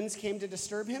the demons came to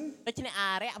disturb him. ដូច្នេះ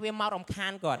អារក្សវាមករំខា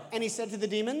នគាត់ And he said to the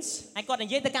demons, ហើយគាត់និ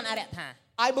យាយទៅកាន់អារក្សថា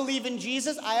I believe in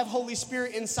Jesus. I have Holy Spirit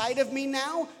inside of me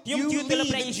now. Youខ្ញុំជឿទៅលើ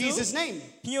ព្រះ leave យេ in ស៊ូវ Jesus' name.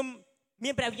 ខ្ញុំ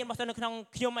មានព្រះវិញ្ញាណបរិសុទ្ធនៅក្នុង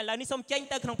ខ្ញុំឥឡូវនេះសូមចេញ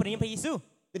ទៅក្នុងព្រះនាមព្រះយេស៊ូវ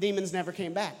The demons never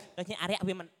came back. ដូច្នេះអារក្ស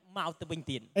វាមិនមកទៅវិញ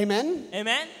ទៀត Amen? អេ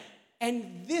មែន And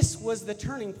this was the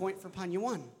turning point for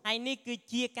Panyawan. ហើយនេះគឺ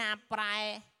ជាការប្រែ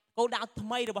គោលដៅថ្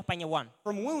មីរបស់បញ្ញវន្ត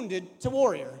From wounded to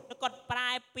warrior. គាត់ប្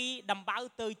រែពីដំបៅ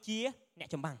ទៅជាអ្នក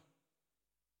ចម្បាំង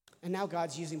And now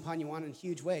God's using Panyawan in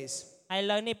huge ways. ហើយឥ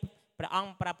ឡូវនេះព្រះអង្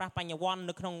គប្រើប្រាស់បញ្ញវន្ត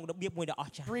នៅក្នុងរបៀបមួយដ៏អ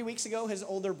ស្ចារ្យ 3 weeks ago, his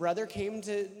older brother came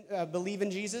to believe in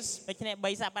Jesus. ដូច្នេះ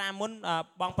3សប្តាហ៍មុន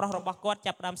បងប្រុសរបស់គាត់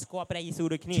ចាប់ផ្ដើមស្គាល់ព្រះយេស៊ូវ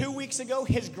ដូចគ្នា 2 weeks ago,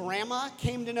 his grandma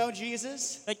came to know Jesus.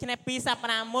 ដូច្នេះ2សប្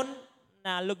តាហ៍មុន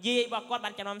លោកយាយរបស់គាត់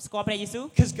បានចាប់ផ្ដើមស្គាល់ព្រះយេស៊ូវ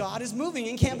Because God is moving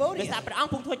in ដោយសារ Cambodia. ព្រះអង្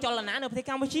គពុំធ្វើចលនានៅប្រទេស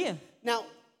កម្ពុជា Now,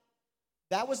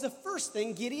 that was the first thing.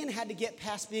 Gideon had to get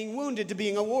past being wounded to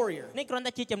being a warrior. នេះគ្រាន់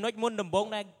តែជាចំណុចមុនដំបូង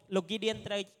ដែលលោកគីឌៀន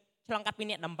ត្រូវឆ្លងកាត់ពី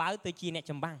អ្នកដំបៅទៅជាអ្នក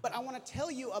ចម្បាំង But I want to tell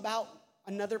you about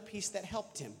another piece that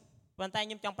helped him. ប៉ុន្តែ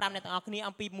ខ្ញុំចង់ប្រាប់អ្នកទាំងអស់គ្នា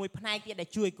អំពីមួយផ្នែកទៀតដែល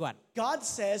ជួយគាត់ God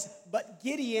says, "But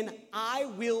Gideon, I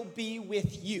will be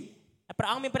with you." ព្រះ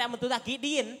អង្គមានព្រះបន្ទូលថាគី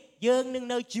ឌៀនយើងនឹង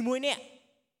នៅជាមួយអ្នក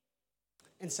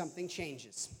And something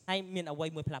changes. ហើយមានអ្វី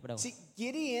មួយផ្លាស់ប្ដូរ See,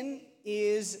 Gideon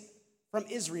is from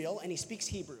Israel and he speaks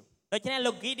Hebrew. ដូច្នេះ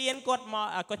លោកគីឌៀនគាត់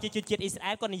ជាជនជាតិអ៊ីស្រា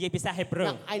អែលគាត់និយាយភាសាហេប្រឺ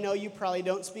Now, I know you probably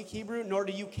don't speak Hebrew, nor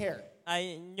do you care. ហើយ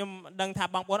ខ្ញុំដឹងថា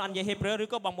បងប្អូនអត់និយាយហេប្រឺឬ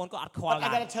ក៏បងប្អូនក៏អត់ខ្វល់ But I ដែ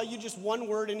រ got to tell you just one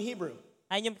word in Hebrew.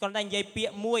 ហើយខ្ញុំគ្រាន់តែនិយាយពា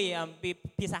ក្យមួយពី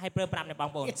ភាសាហេប្រឺប្រាប់អ្នកបង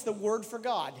ប្អូន It's the word for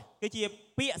God, គឺជា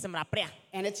ពាក្យសម្រាប់ព្រះ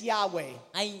and it's Yahweh.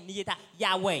 ហើយនិយាយថា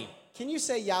Yahweh Can you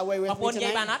say Yahweh បង with ប្អូន me និ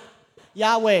យាយបានអ tonight? ត់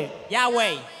Yahweh.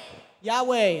 Yahweh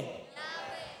Yahweh.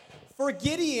 For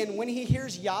Gideon, when he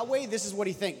hears Yahweh, this is what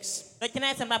he thinks. ដូច្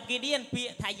នេះសម្រាប់គីឌៀនពាក្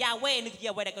យថា Yahweh នេះជា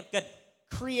អ្វីដែលគាត់គិត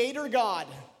Creator God,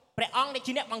 ព្រះអង្គដែល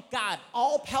ជាអ្នកបង្កើត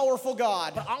all-powerful God,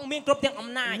 ព្រះអង្គមានគ្រប់ទាំងអំ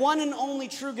ណាច one and only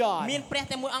true God. មានព្រះ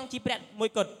តែមួយអង្គជាព្រះមួយ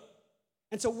គត់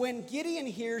And so when Gideon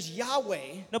hears Yahweh,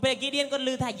 នៅពេលគីឌៀនគាត់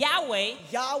ឮថា Yahweh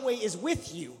Yahweh is with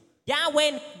you, Yahweh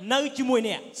នៅជាមួយ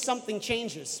អ្នក something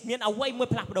changes. មានអ្វីមួយ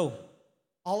ផ្លាស់ប្ដូរ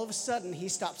All of a sudden, he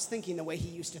stops thinking the way he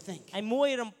used to think. ហើយមួយ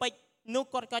រំពេចនោះ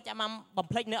គាត់ក៏ចាំបំ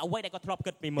ភ្លេចនៅអ្វីដែលគាត់ធ្លាប់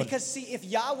គិតពីមុន Because see, if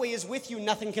Yahweh is with you,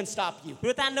 nothing can stop you. ព្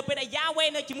រោះតែនៅពេលដែល Yahweh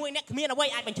នៅជាមួយអ្នកគ្មានអ្វី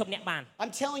អាចបញ្ឈប់អ្នកបាន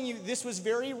I'm telling you, this was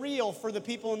very real for the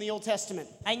people in the Old Testament.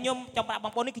 ហើយខ្ញុំចង់ប្រាប់ប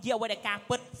ងប្អូននេះគឺជាអ្វីដែលការ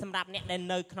ពិតសម្រាប់អ្នកដែល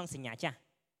នៅក្នុងសញ្ញាចាស់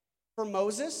For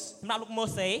Moses, សម្រាប់លោកម៉ូ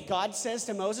សេ God says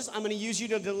to Moses, I'm going to use you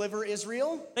to deliver Israel.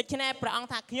 ដូច្នេះព្រះអង្គ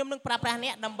ថាខ្ញុំនឹងប្រើប្រាស់អ្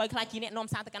នកដើម្បីខ្លាចជាអ្នកនាំ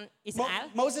សារទៅកាន់អ៊ីស្រាអែល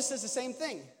Moses says the same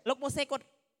thing. លោកម៉ូសេគាត់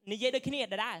និយាយដូចគ្នា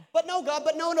ដដែល But no, God,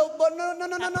 but no.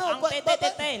 ទេ But.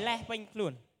 លេះពេញខ្លួ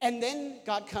ន And then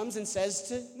God comes and says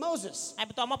to Moses, ហើយ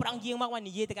បន្ទាប់មកព្រះអង្គយាងមកហើយ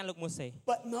និយាយទៅកាន់លោកម៉ូសេ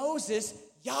But Moses,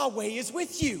 Yahweh is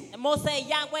with you. ម៉ូសេ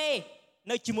Yahweh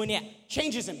នៅជាមួយអ្នក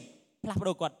Changes him. ផ្លាស់ប្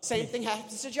ដូរគាត់ Same thing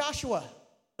happens to Joshua.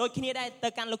 ដូចគ្នាដែរទៅ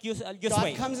កាន់លោកយូស្វេ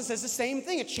God comes and says the same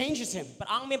thing. It changes him. ព្រះ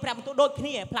អង្គមានព្រះបន្ទូលដូចគ្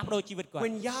នាផ្លាស់ប្ដូរជីវិតគាត់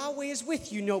When Yahweh is with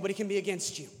you, nobody can be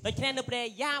against you. ដូច្នេះនៅព្រះ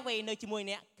Yahweh នៅជាមួយ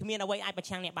អ្នកគ្មានអ្វីអាចប្រ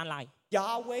ឆាំងអ្នកបានឡើយ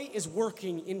Yahweh is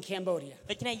working in Cambodia.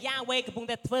 ដូច្នេះ Yahweh កំពុង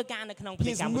តែធ្វើការនៅក្នុងប្រ He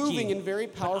ទេស is កម្ពុជា moving in very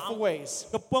powerful ways.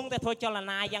 កំពុងតែធ្វើចល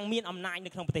នាយ៉ាងមានអំណាចនៅ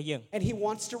ក្នុងប្រទេសយើង And he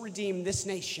wants to redeem this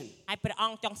nation. ហើយព្រះអ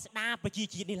ង្គចង់ស្ដារប្រជា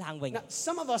ជាតិនេះឡើងវិញ Now,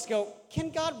 some of us go, can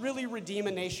God really redeem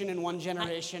a nation in one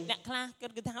generation? អ្នកខ្លះគិ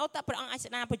តថាអូតើព្រះអង្គអាច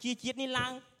ស្ដារប្រជាជាតិនេះឡើ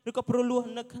ងឬក៏ព្រលោះ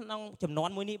នៅក្នុងចំនួន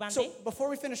មួយនេះបានទេ So before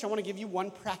we finish, I want to give you one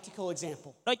practical example.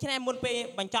 ដូច្នេះមុនពេល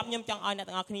បញ្ចប់ខ្ញុំចង់ឲ្យអ្នក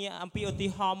ទាំងអស់គ្នាអំពីឧទា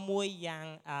ហរណ៍មួយយ៉ាង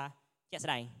ជាក់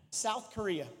ស្ដែង South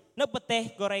Korea, នៅប្រទេស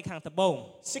កូរ៉េខាងត្បូង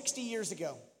 60 years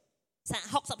ago,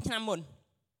 60ឆ្នាំមុន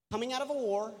coming out of a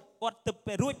war, គាត់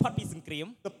ទៅរួចផុតពីសង្គ្រាម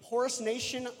the poorest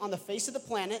nation on the face of the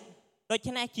planet, ដូ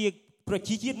ច្នេះជាប្រ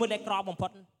ជាជាតិមួយដែលក្របំផុត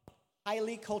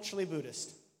highly culturally Buddhist.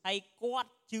 ហើយគាត់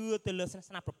ជឿទៅលើសាស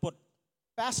នាព្រះពុទ្ធ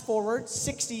Fast forward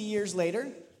 60 years later,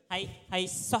 ហើយ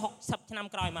60ឆ្នាំ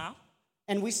ក្រោយមក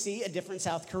and we see a different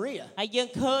South Korea. ហើយយើង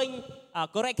ឃើញ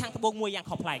កូរ៉េខាងត្បូងមួយយ៉ាង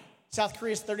ខុសប្លែក South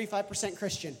Korea is 35%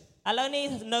 Christian. ឥឡូវនេះ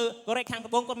នៅកូរ៉េខាង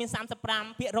ត្បូងគាត់មាន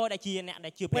 35% ដែលជាអ្នកដែ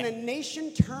លជឿព្រះ When a nation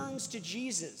turns to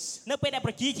Jesus, នៅពេលដែល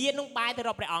ប្រជាជាតិនោះបែរទៅ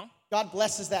រកព្រះអង្គ God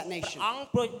blesses that ព្រះ nation. អង្គ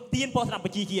ប្រទានពរសម្រាប់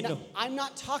ប្រជាជាតិនោះ Now, I'm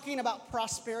not talking about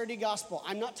prosperity gospel.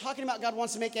 I'm not talking about God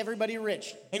wants to make everybody rich.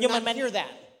 Do You not mean- hear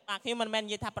that. ខ្ញុំមិនមែន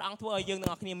និយាយថាព្រះអង្គធ្វើឲ្យយើងទាំ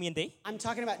ងអស់គ្នាមានទេ I'm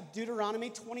talking about Deuteronomy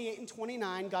 28 and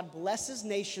 29. God blesses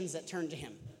nations that turn to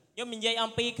him. ខ្ញុំនិយាយ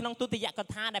អំពីក្នុងទុតិយក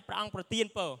ថាដែលព្រះអង្គប្រទាន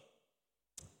ពរ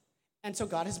And so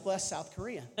God has blessed South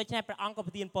Korea. ដូច្នេះព្រះអង្គក៏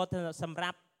ប្រទានពរទៅសម្រា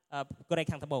ប់កូរ៉េ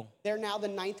ខាងត្បូង They're now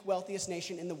the 9th wealthiest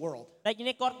nation in the world. ដូច្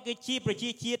នេះគាត់គឺជាប្រជា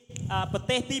ជាតិប្រ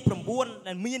ទេសទី9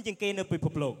ដែលមានជាងគេនៅពិភ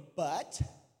ពលោក But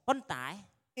ប៉ុន្តែ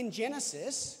in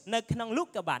Genesis, នៅក្នុងលូ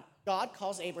កាបាត់ God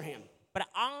calls Abraham. ព្រះ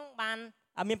អង្គបាន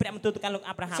មានព្រះបន្ទូលទៅកាន់លោក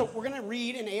អាប់រ៉ាហាំ So we're going to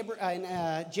read in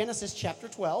Genesis chapter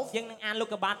 12. យើងនឹងអានលូ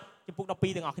កាបាត់ចំពុក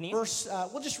12ទាំងអស់គ្នា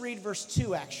We'll just read verse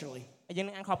 2 actually. ហើយយើង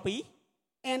នឹងអានខ2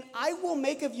 And I will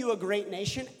make of you a great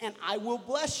nation, and I will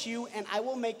bless you, and I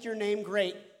will make your name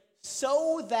great, so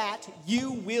that you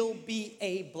will be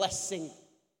a blessing.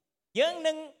 យើង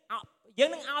នឹង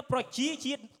ឲ្យប្រជា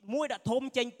ជាតិមួយដ៏ធំ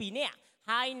ចេញពីអ្នក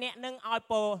ហើយអ្នកនឹងឲ្យ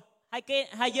ពរ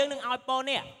ហើយយើងនឹងឲ្យពរ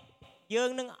អ្នកយើង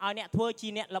នឹងឲ្យអ្នកធ្វើជា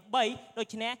អ្នកល្បីដូ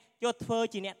ច្នេះយកធ្វើ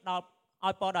ជាអ្នកដល់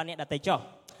ឲ្យពរដល់អ្នកដទៃចុះ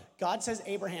God says,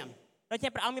 Abraham, ដូច្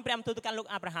នេះព្រះអង្គមានព្រះបន្ទូលទៅកាន់លោក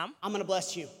អាប់រ៉ាហាំ I'm going to bless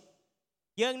you.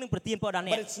 យើងនឹងប្រទានពរដល់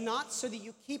អ្នក But it's not so that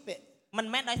you keep it. មិន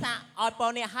មែនដោយសារឲ្យពរ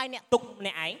អ្នកហើយអ្នកទុកម្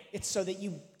នាក់ឯង It's so that you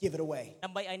give it away. ដើ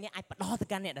ម្បីឲ្យអ្នកអាចផ្ដល់ទៅ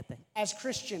កាន់អ្នកដទៃ As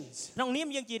Christians, ក្នុងនាម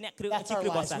យើងជាអ្នកគ្រូ that's ជា our គ្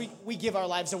រូបរិ lives. ស័ទ We give our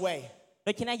lives away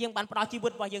ដូច្នេះយើងបានផ្ដល់ជីវិ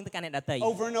តរបស់យើងទៅកាន់អ្នកដទៃ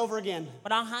over and over again,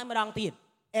 ម្ដងហើយម្ដងទៀត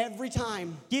every time.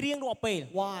 ជារៀងរាល់ពេល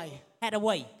Why? ហេតុអ្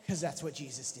វី Because that's what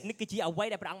Jesus did. នេះគឺជាអ្វី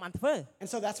ដែលព្រះអង្គបានធ្វើ And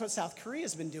so that's what South Korea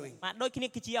has been doing. បាទដូចគ្នា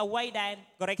គឺជាអ្វីដែល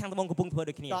កូរ៉េខាងត្បូងកំពុងធ្វើ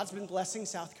ដូចគ្នា God's been blessing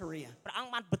South Korea. ព្រះអង្គ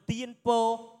បានប្រទានពរ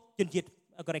ជនជាតិ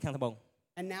កូរ៉េខាងត្បូង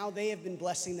And now they have been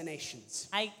blessing the nations.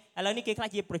 ហើយឥឡូវនេះគេខ្លះ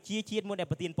ជាប្រជាជាតិមួយដែល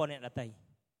ប្រទានពរអ្នកដទៃ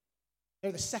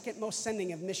They're the second most sending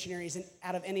of missionaries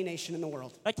out of any nation in the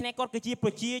world. ដូច្នេះគាត់គឺជាប្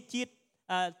រជាជាតិ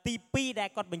ទី2ដែល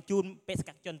គាត់បញ្ជូនបេសក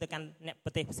ជនទៅកាន់អ្នកប្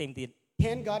រទេសផ្សេងទៀត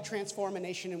Can God transform a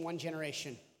nation in one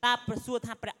generation? តើព្រះសួរ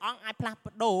ថាព្រះអង្គអាចផ្លាស់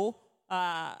ប្ដូរ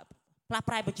ផ្លាស់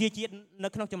ប្រែប្រជាជាតិនៅ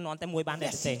ក្នុងចំនួនតែមួយបានទេ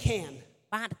Yes, He can.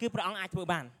 បាទគឺព្រះអង្គអាចធ្វើ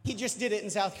បាន He just did it in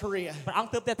South Korea. ព្រះអង្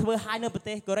គទើបតែធ្វើឲ្យនៅប្រ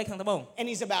ទេសកូរ៉េខាងត្បូង And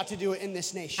He's about to do it in this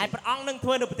ហើយ nation. ព្រះអង្គនឹងធ្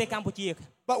វើនៅប្រទេសកម្ពុជា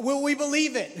But will we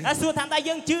believe it? ហើយសួរថាតើ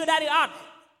យើងជឿដែរឬអត់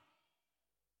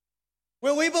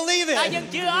Will we believe តើយើង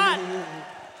it? ជឿអត់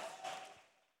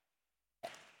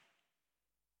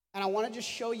And I want to just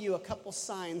show you a couple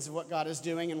signs of what God is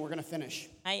doing, and we're going to finish.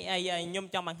 ហើយខ្ញុំ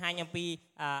ចង់បង្ហាញអំពី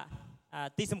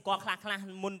ទីសម្គាល់ខ្លះ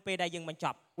ៗមុនពេលដែលយើងបញ្ច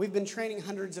ប់ We've been training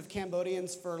hundreds of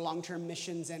Cambodians for long-term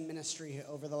missions and ministry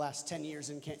over the last 10 years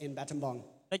in Battambang.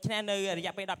 ដូច្នេះនៅរ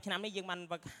យៈពេល10ឆ្នាំនេះយើងបាន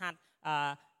វឹកហាត់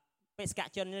បេសក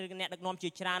ជនអ្នកដឹកនាំជា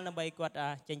ច្រើនដើម្បីគាត់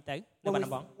ចេញទៅនៅបាត់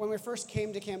ដំបង When we first came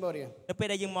to Cambodia, នៅពេល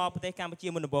ដែលយើងមកប្រទេសកម្ពុជា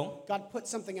មុនដំបូង God put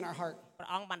something in our heart. ព្រះ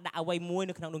អង្គបានដាក់អ្វីមួយ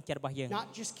នៅក្នុងដួងចិត្តរបស់យើង Not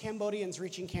just Cambodians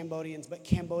reaching Cambodians, but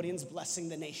Cambodians blessing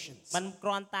the nations. មិនគ្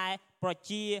រាន់តែប្រ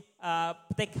ជា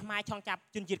ប្រទេសខ្មែរឆងចាប់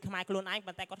ជនជាតិខ្មែរខ្លួនឯង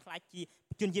ប៉ុន្តែគាត់ខ្លាចជា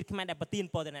ជនជាតិខ្មែរដែលប្រទាន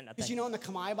ពរទៅអ្នកដទៃ Did you know in the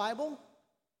Khmer Bible,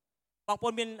 បងប្អូ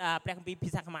នមានព្រះគម្ពីរ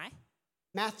ភាសាខ្មែរ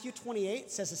Matthew 28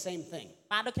 says the same thing.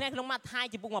 បាទដូចគ្នាក្នុងម៉ាថាយ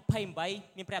ចំពុក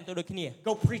28មានព្រះបន្ទូលដូចគ្នា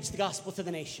Go preach the gospel to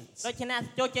the nations. ដូច្នេះ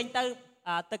ចូលចេញ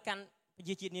ទៅកាន់ប្រ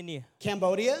ជាជាតិនានា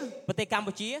Cambodia, ប្រទេសកម្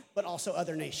ពុជា but also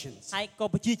other nations. ហើយក៏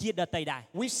ប្រជាជាតិដទៃដែរ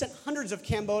We've sent hundreds of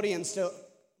Cambodians to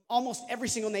almost every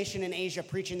single nation in Asia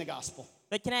preaching the gospel.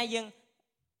 ដូច្នេះយើង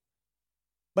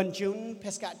Banjun,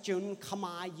 Peskatjun,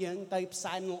 Khmer, Yung, Tay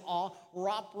Psain, All,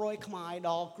 Rob Roy, Khmer,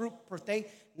 Doll, Group, Birthday,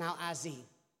 now Azi.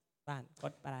 បាទគា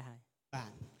ត់បាត់ហើយ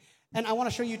And I want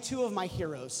to show you two of my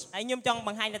heroes. ហើយខ្ញុំចង់ប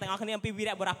ង្ហាញដល់ទាំងអស់គ្នាអំពីវី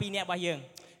របុរស2នាក់របស់យើង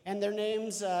And their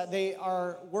names, they are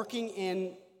working in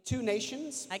 2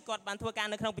 nations, ហើយគាត់បានធ្វើការ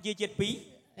នៅក្នុងប្រជាជាតិពីរ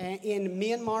in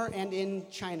Myanmar and in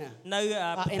China. នៅ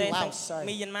ប្រទេស in Laos, sorry.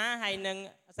 មីយ៉ាន់ម៉ាហើយនិង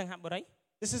សិង្ហបុរី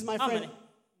This is my friend.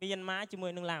 មីយ៉ាន់ម៉ាជាមួ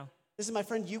យនឹងឡាវ This is my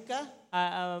friend Yuka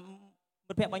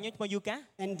មិត្តភក្តិរបស់ខ្ញុំឈ្មោះយូកា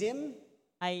and Dim.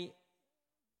 ហើយ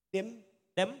Dim.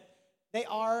 ដឹម They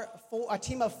are a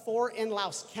team of 4 in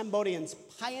Laos, Cambodians,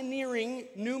 pioneering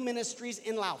new ministries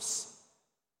in Laos.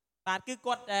 បាទគឺ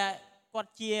គាត់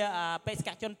ជាបេសក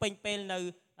ជនពេញពេលនៅ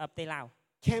ប្រទេសឡាវ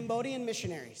Cambodian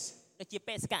missionaries. ជា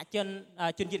បេសកជន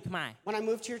ជនជាតិខ្មែរ When I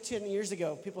moved here 10 years ago,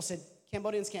 people said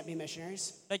Cambodians can't be missionaries.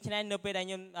 ដូច្នេះនៅពេលដែល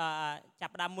ខ្ញុំចា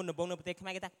ប់ផ្ដើមមុនដំបូងនៅប្រទេសខ្មែ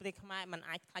រគេថាប្រទេសខ្មែរមិន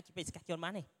អាចខ្លាចជាបេសកជនបា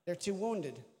នទេ They're too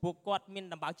wounded. ពួកគាត់មាន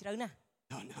ដំបៅជ្រៅណាស់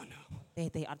No.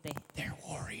 ទេអត់ទេ They're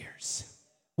warriors.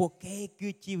 ពួកគេគឺ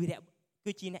ជាវីរៈ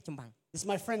គឺជាអ្នកចម្បាំង This is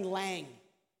my friend Lang.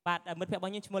 បាទមិត្តភក្តិរប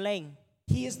ស់ខ្ញុំឈ្មោះលេង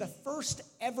He is the first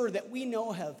ever that we know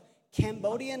of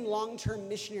Cambodian long-term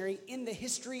missionary in the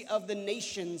history of the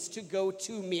nations to go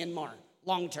to Myanmar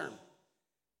long-term.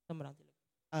 សម្រាប់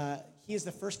He is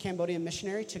the first Cambodian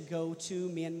missionary to go to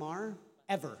Myanmar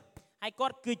ever. ហើយគា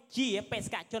ត់គឺជាបេស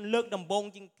កជនលើកដំបូង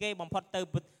ជាងគេបំផុតទៅ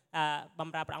ប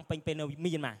ម្រើព្រះអង្គពេញពេលនៅ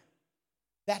មីយ៉ាន់ម៉ា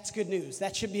That's good news.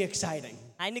 That should be exciting.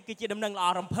 ហើយនេះគឺជាដំណឹងល្អ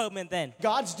រំភើបមែនទែន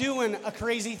God's doing a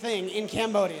crazy thing in ព្រះ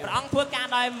Cambodia. អង្គធ្វើការ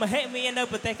ដោយមហិមានៅ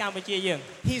ប្រទេសកម្ពុជាយើង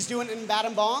He's doing it in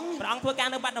Battambang ព្រះអង្គធ្វើការ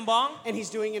នៅបាត់ដំបង and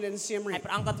he's doing it in ហើយ Siem Reap. ព្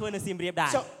រះអង្គក៏ធ្វើនៅសៀមរាបដែ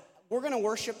រ So we're going to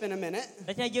worship in a minute,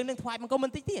 ដូច្នេះយើងនឹងថ្វាយបង្គំប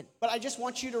ន្តិចទៀត but I just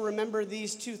want you to remember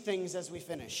these 2 things as we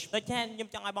finish. ដូច្នេះខ្ញុំ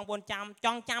ចង់ឲ្យបងប្អូនចង់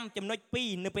ចាំចំណុច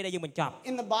2នៅពេលដែលយើងបញ្ចប់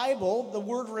In the Bible, the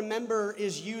word remember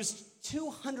is used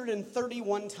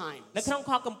 231 times. នៅក្នុង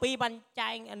ខគម្ពីរបាន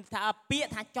ចែងថាពាក្យ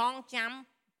ថាចងចាំ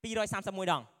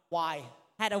231ដង Why?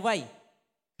 ហេតុអ្វី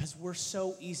Because we're so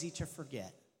easy to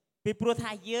forget. ពីព្រោះ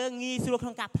ថាយើងងាយស្រួលក្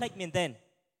នុងការភ្លេចមែនទែន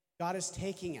God is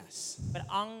taking us ព្រះ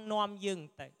អង្គនាំយើង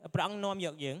ទៅព្រះអង្គនាំយ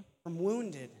កយើង from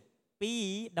wounded ពី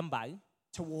ដំបៅ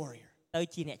to warrior. ទៅ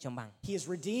ជាអ្នកចម្បាំង He is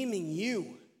redeeming you.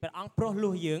 ព្រះអង្គប្រោះ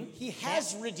លោះយើង He has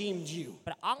redeemed you.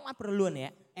 ព្រះអង្គបានប្រោះលោះអ្ន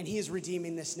ក And he is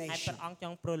redeeming this ហើយ nation. ព្រះអង្គច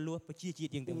ង់ប្រោះលោះប្រជាជា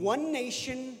តិយើងទាំង One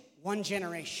nation, one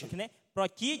generation. នេះប្រ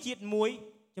ជាជាតិមួយ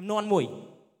ចំនួនមួយ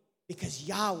Because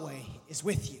Yahweh is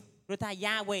with you. ព្រោះថា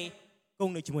យ៉ាវ៉េគ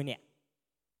ង់នៅជាមួយអ្នក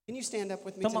Can you stand up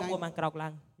with me សូមបងប្អូន tonight? បានក្រោកឡើ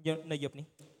ងនៅយប់នេះ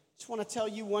Just want to tell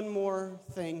you one more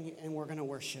thing and we're going to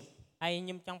worship. ហើយខ្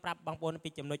ញុំចង់ប្រាប់បងប្អូនពី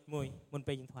ចំណុចមួយមុន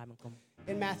ពេលយើងថ្វាយបង្គំ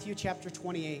In Matthew chapter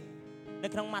 28, នៅ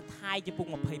ក្នុងម៉ាថាយចំពុក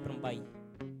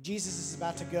28 Jesus is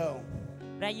about to go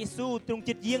ព្រះយេស៊ូវទ្រង់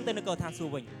ជិតយាងទៅនគរឋានសួ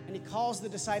គ៌វិញ and he calls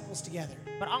the disciples together.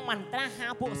 ព្រះអង្គបានត្រាស់ហៅ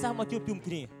ពួកសិស្សមកជួបជុំ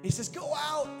គ្នា He says, Go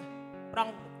out, ព្រះអ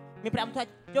ង្គមានព្រះអង្គថា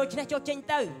ចូលឈ្នះចូលចេញ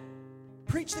ទៅ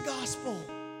preach the gospel,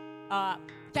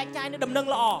 ចែកចាយនៅដំណឹង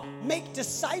ល្អ make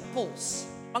disciples,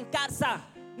 បង្កើតសិស្ស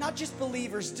not just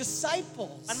believers,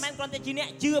 disciples. មិនមែនគ្រាន់តែជាអ្នក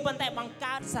ជឿប៉ុន្តែបង្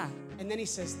កើតសិស្ស And then he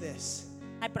says this,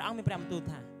 ហើយព្រះអង្គមានព្រះបន្ទូល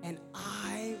ថា and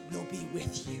I will be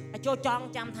with you. ហើយចូលចង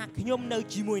ចាំថាខ្ញុំនៅ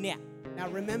ជាមួយអ្នក Now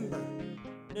remember,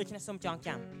 ដូច្នេះសូមចង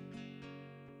ចាំ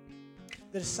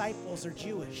the disciples are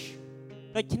Jewish.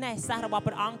 ដូច្នេះសិស្សរបស់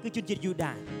ព្រះអង្គគឺជនជាតិយូ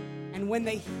ដា And when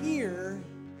they hear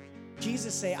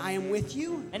Jesus say, I am with you,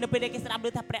 ហើយនៅពេលដែលគេស្ដាប់ឮ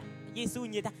ថាព្រះយេស៊ូវ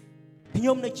និយាយថាខ្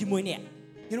ញុំនៅជាមួយអ្នក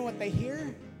you know what they hear?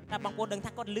 តែបងប្អូនដឹង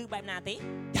ថាគាត់ឮបែបណាទេ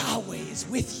Yahweh is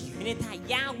with you. មានន័យថា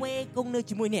យ៉ាវ៉េគង់នៅ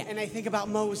ជាមួយអ្នក And they think about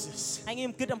Moses. ហើយខ្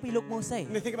ញុំគិតអំពីលោកម៉ូសេ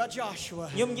And they think about Joshua.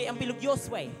 ខ្ញុំនិយាយអំពីលោកយូ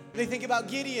ស្វេ They think about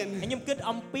Gideon. ហើយខ្ញុំគិត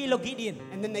អំពីលោកហ្គីឌៀន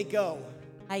And then they go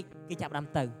ហើយគេចាប់ផ្ដើម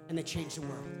ទៅ and they change the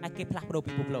world. ហើយគេផ្លាស់ប្ដូរ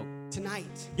ពិភពលោក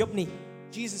Tonight, យប់នេះ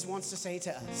Jesus wants to say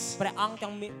to us, ព្រះអង្គច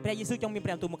ង់មានព្រះយេស៊ូវចង់មានព្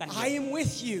រះបន្ទូលមកកាន់ I am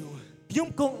with you. ខ្ញុំ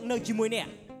គង់នៅជាមួយអ្នក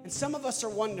And some of us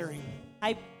are wondering, ហើ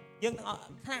យយើងទាំងអស់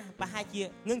ខ្លះប្រហែលជា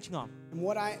ងឹងឆ្ងល់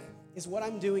is what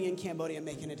I'm doing in Cambodia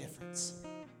making a difference?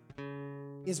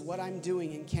 Is what I'm doing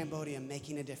in Cambodia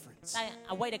making a difference? តែ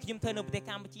អ្វីដែលខ្ញុំធ្វើនៅប្រទេស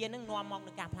កម្ពុជានឹងនាំមក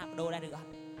នឹងការផ្លាស់ប្ដូរដែរឬអត់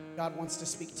God wants to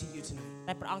speak to you tonight.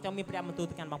 តែព្រះអង្គចង់មានព្រះបន្ទូល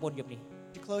ទៅកាន់បងប្អូនយប់នេះ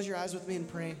Would you close your eyes with me and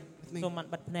pray with me? សូមបាន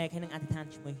បិទភ្នែកហើយនឹងអធិដ្ឋាន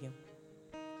ជាមួយខ្ញុំ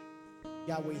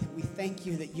Yahweh, we thank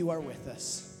you that you are with us.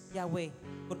 យ៉ាវ៉េ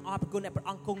គុណអរព្រគុណដែលព្រះ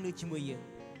អង្គគង់នៅជាមួយយើង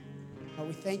God,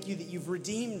 we thank you that you've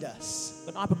redeemed us.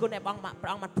 គុណអរព្រគុណដែលព្រះអង្គបា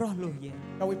នប្រោះលោះយើង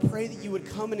God, we pray that you would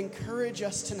come and encourage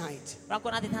us tonight. ព្រះអង្គគុ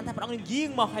ណអធិដ្ឋានថាព្រះអង្គនឹងយាង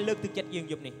មកហើយលើកទឹកចិត្តយើង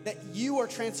យប់នេះ That you are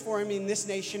transforming this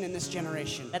nation and this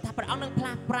generation. ដែលថាព្រះអង្គនឹងផ្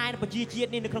លាស់ប្រែប្រជាជាតិ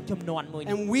នេះនៅក្នុងចំនួនមួយ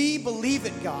នេះ And we believe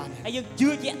it, God. ហើយយើងជឿ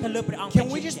ជាក់ទៅលើព្រះអង្គ Can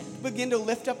we just begin to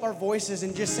lift up our voices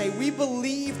and just say, we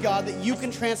believe, God, that you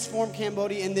can transform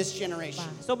Cambodia in this generation?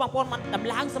 សូមបងប្អូនបានដំ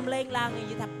ឡើងសំឡេងឡើងនិ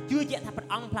យាយថាជឿជាក់ថាព្រះ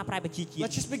អង្គផ្លាស់ប្រែប្រជាជាតិ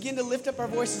Let's just begin to lift up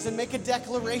our voices and make a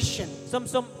declaration.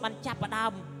 សូមបានចាប់ផ្ដើ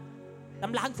ម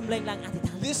ដំឡើងសម្លេងឡើងអធិដ្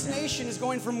ឋាន This nation is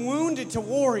going from wounded to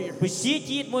warrior. ប្រជា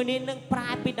ជាតិមួយនេះនឹងប្រែ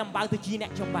ពីដំបៅទៅជាអ្ន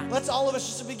កចម្បាំង Let's all of us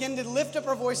just begin to lift up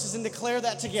our voices and declare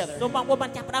that together. សូមបងប្អូនបា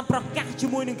នចាប់ផ្ដើមប្រកាសជា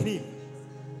មួយនឹងគ្នា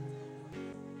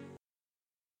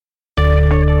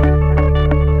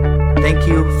Thank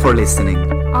you for listening.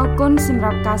 អរគុណសម្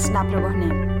រាប់ការស្ដាប់របស់អ្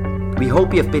នក We hope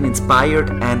you have been inspired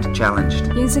and challenged.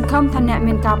 យើងសង្ឃឹមថាអ្នក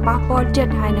មានការប៉ះពាល់ចិត្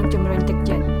តហើយនឹងជំរុញទឹក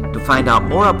ចិត្ត To find out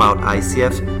more about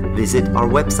ICF, visit our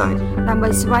website ដើម្បី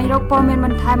ស្វែងរកព័ត៌មានប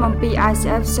ន្ថែមអំពី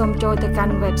ICF សូមចូលទៅកា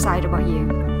ន់ website របស់យើង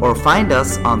or find us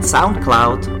on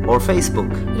SoundCloud or Facebook.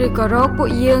 ឬក៏រកពួក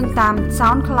យើងតាម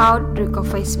SoundCloud ឬក៏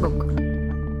Facebook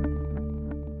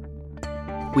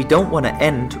We don't want to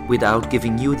end without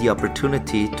giving you the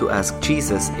opportunity to ask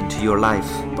Jesus into your life.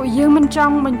 ពួកយើងមិនច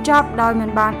ង់បញ្ចប់ដោយមិន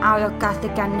បានឲ្យឱកាសទៅ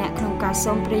កាន់អ្នកក្នុងការ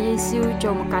សូមព្រះយេស៊ូវចូ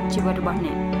លមកកាន់ជីវិតរបស់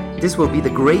អ្នក This will be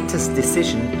the greatest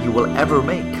decision you will ever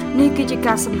make. នេះគឺជា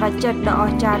ការសម្រេចចិត្តដ៏អ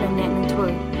ស្ចារ្យដែលអ្នកនឹងធ្វើ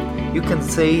You can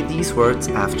say these words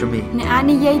after me. អ្នកអាច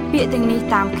និយាយពាក្យទាំងនេះ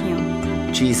តាមខ្ញុំ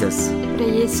Jesus, ព្រះ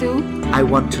យេស៊ូវ I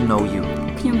want to know you.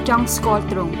 ខ្ញុំចង់ស្គាល់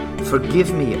ទ្រង់ Forgive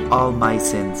me all my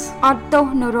sins. អត់ទោស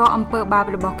នៅរាល់អំពើបាប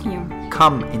របស់ខ្ញុំ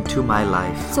Come into my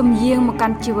life. សូមយាងមកកា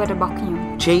ន់ជីវិតរបស់ខ្ញុំ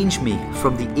Change me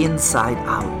from the inside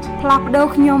out. ផ្លាស់ប្ដូរ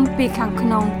ខ្ញុំពីខាងក្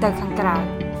នុងទៅខាងក្រៅ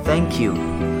Thank you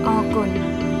អរគុណ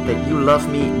that you love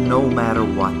me no matter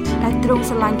what. ដែលទ្រង់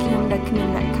ស្រឡាញ់ខ្ញុំដោយគ្មាន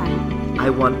លក្ខខណ្ឌ I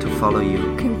want to follow you.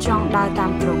 ខ្ញុំចង់ដើរតា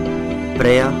មទ្រង់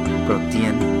Prea pro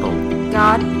tien po.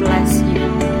 God bless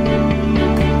you